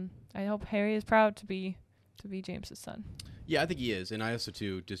I hope Harry is proud to be James's son. Yeah, I think he is. And I also,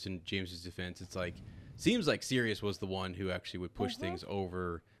 too, just in James's defense, it's like, seems like Sirius was the one who actually would push things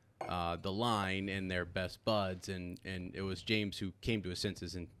over the line, and their best buds, and it was James who came to his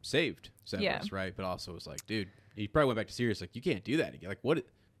senses and saved Severus, right? But also was like, dude, he probably went back to Sirius, like, you can't do that. Like, what?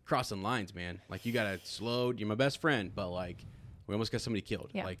 Crossing lines, man. Like, you got to slow. You're my best friend, but, like, we almost got somebody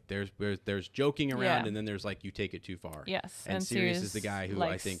killed. Yeah. Like, there's joking around, and then there's, like, you take it too far. Yes. And Sirius is the guy who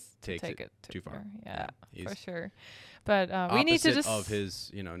I think takes it too far. Yeah, for sure. But we need to just of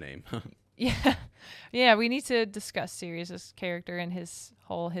his, name. Yeah, we need to discuss Sirius's character and his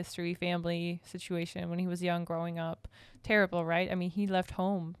whole history, family situation when he was young, growing up. Terrible, right? I mean, he left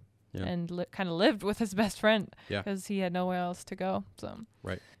home and kind of lived with his best friend because he had nowhere else to go. So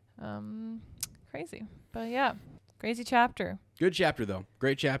right, crazy, but yeah, crazy chapter. Good chapter though,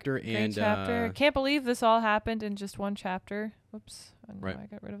 great chapter. Great chapter. Can't believe this all happened in just one chapter. Whoops, I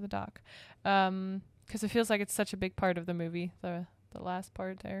got rid of the doc. Because it feels like it's such a big part of the movie, the last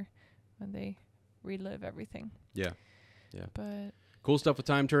part there, when they relive everything. Yeah. But cool stuff with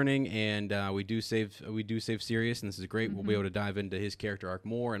time turning, and we do save Sirius, and this is great. We'll be able to dive into his character arc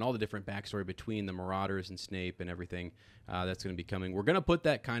more and all the different backstory between the Marauders and Snape and everything that's going to be coming. We're going to put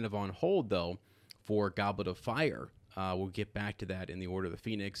that kind of on hold though for Goblet of Fire. We'll get back to that in the Order of the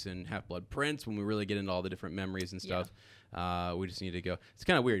Phoenix and Half-Blood Prince when we really get into all the different memories and stuff. We just need to go. It's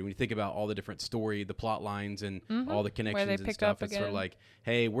kind of weird when you think about all the different story, the plot lines, and all the connections and stuff. It's sort of like,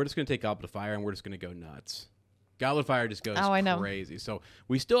 hey, we're just going to take Goblet of Fire and we're just going to go nuts. Goblet of Fire just goes crazy. So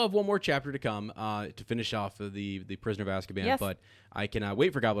we still have one more chapter to come to finish off of the Prisoner of Azkaban. But I cannot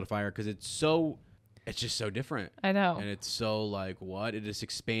wait for Goblet of Fire because it's just so different. I know. And it's so like what? It just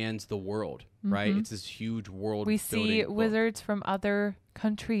expands the world, right? It's this huge world. We see wizards from other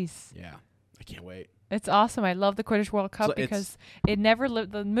countries. Yeah. I can't wait. It's awesome. I love the Quidditch World Cup because it never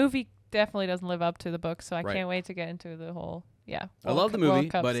lived. The movie definitely doesn't live up to the book, so I can't wait to get into the whole. Yeah, I love the movie,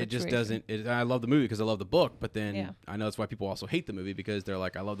 but it just doesn't. I love the movie because I love the book, but then I know that's why people also hate the movie because they're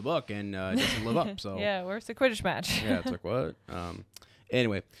like, I love the book and it doesn't live up. So yeah, where's the Quidditch match? Yeah, it's like what?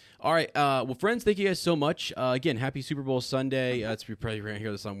 Anyway, all right. Well, friends, thank you guys so much. Again, happy Super Bowl Sunday. It's probably going to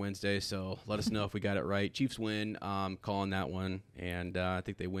hear this on Wednesday, so let us know if we got it right. Chiefs win. Calling that one, and I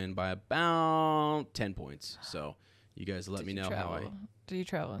think they win by about 10 points. So you guys let me know how I. Did you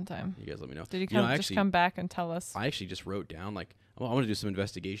travel in time? You guys let me know. Did you just come back and tell us? I actually just wrote down I want to do some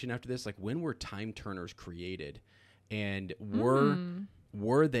investigation after this. Like, when were time turners created, and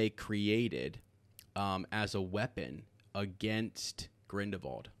were they created as a weapon against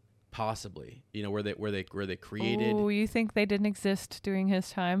Grindelwald? Possibly, where they created. Oh, you think they didn't exist during his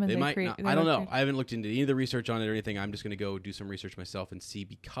time? And they might not. I don't know. I haven't looked into any of the research on it or anything. I'm just going to go do some research myself and see,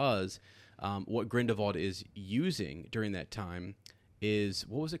 because what Grindelwald is using during that time is,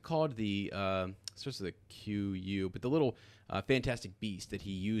 what was it called? The starts with a QU, but the little fantastic beast that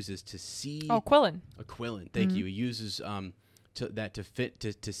he uses to see. Oh, Quillen. A Quillen. Thank you. He uses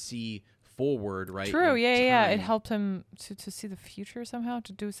to see forward, right? True. Yeah. It helped him to see the future somehow,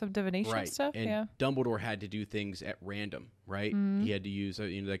 to do some divination stuff. And Dumbledore had to do things at random, right? He had to use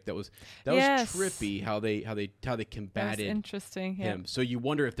that was trippy how they combated. That was interesting. Him. So you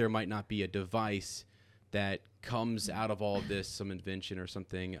wonder if there might not be a device that comes out of all of this, some invention or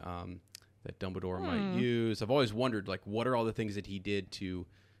something that Dumbledore might use. I've always wondered, like, what are all the things that he did to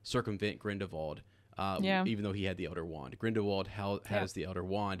circumvent Grindelwald? Even though he had the Elder Wand. Grindelwald has the Elder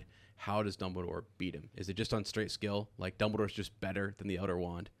Wand. How does Dumbledore beat him? Is it just on straight skill? Like, Dumbledore's just better than the Elder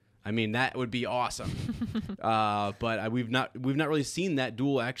Wand? I mean, that would be awesome. But we've not really seen that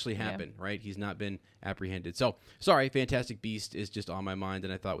duel actually happen, right? He's not been apprehended. So, sorry, Fantastic Beast is just on my mind,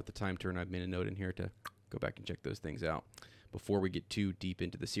 and I thought with the time turn, I've made a note in here to go back and check those things out before we get too deep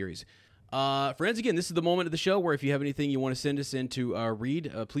into the series. Friends, again, this is the moment of the show where if you have anything you want to send us in to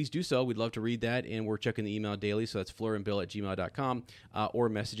read, please do so. We'd love to read that, and we're checking the email daily, so that's florandbill@gmail.com, or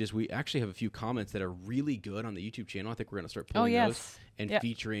messages. We actually have a few comments that are really good on the YouTube channel. I think we're going to start pulling those and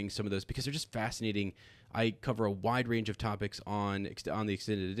featuring some of those because they're just fascinating. I cover a wide range of topics on the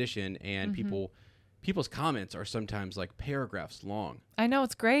extended edition, and people's comments are sometimes like paragraphs long. I know,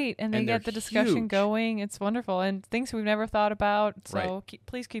 it's great. And they get the discussion going. It's wonderful. And things we've never thought about. So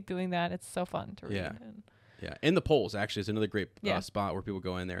please keep doing that. It's so fun to read. Yeah. And the polls, actually, is another great spot where people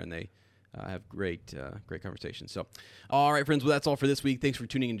go in there and they have great conversations. So, all right, friends. Well, that's all for this week. Thanks for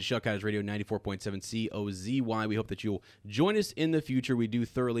tuning into Shell Cottage Radio 94.7 COZY. We hope that you'll join us in the future. We do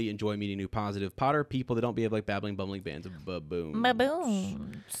thoroughly enjoy meeting new positive Potter people that don't behave like babbling, bumbling bands of baboons.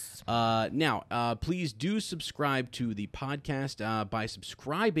 Now, please do subscribe to the podcast. By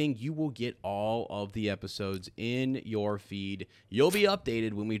subscribing, you will get all of the episodes in your feed. You'll be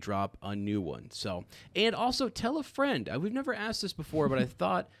updated when we drop a new one. So, and also tell a friend. We've never asked this before, but I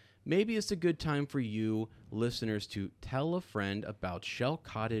thought maybe it's a good time for you listeners to tell a friend about Shell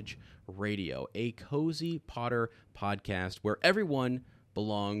Cottage Radio, a cozy Potter podcast where everyone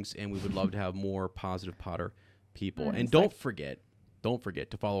belongs, and we would love to have more positive Potter people. And don't forget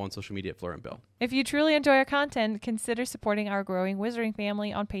to follow on social media at Fleur and Bill. If you truly enjoy our content, consider supporting our growing Wizarding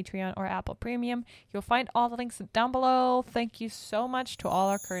family on Patreon or Apple Premium. You'll find all the links down below. Thank you so much to all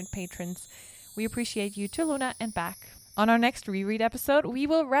our current patrons. We appreciate you, to Luna and back. On our next reread episode, we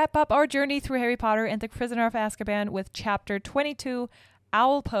will wrap up our journey through Harry Potter and the Prisoner of Azkaban with Chapter 22,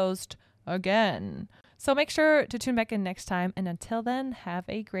 Owl Post Again. So make sure to tune back in next time. And until then, have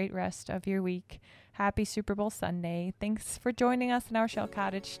a great rest of your week. Happy Super Bowl Sunday. Thanks for joining us in our Shell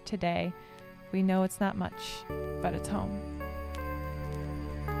Cottage today. We know it's not much, but it's home.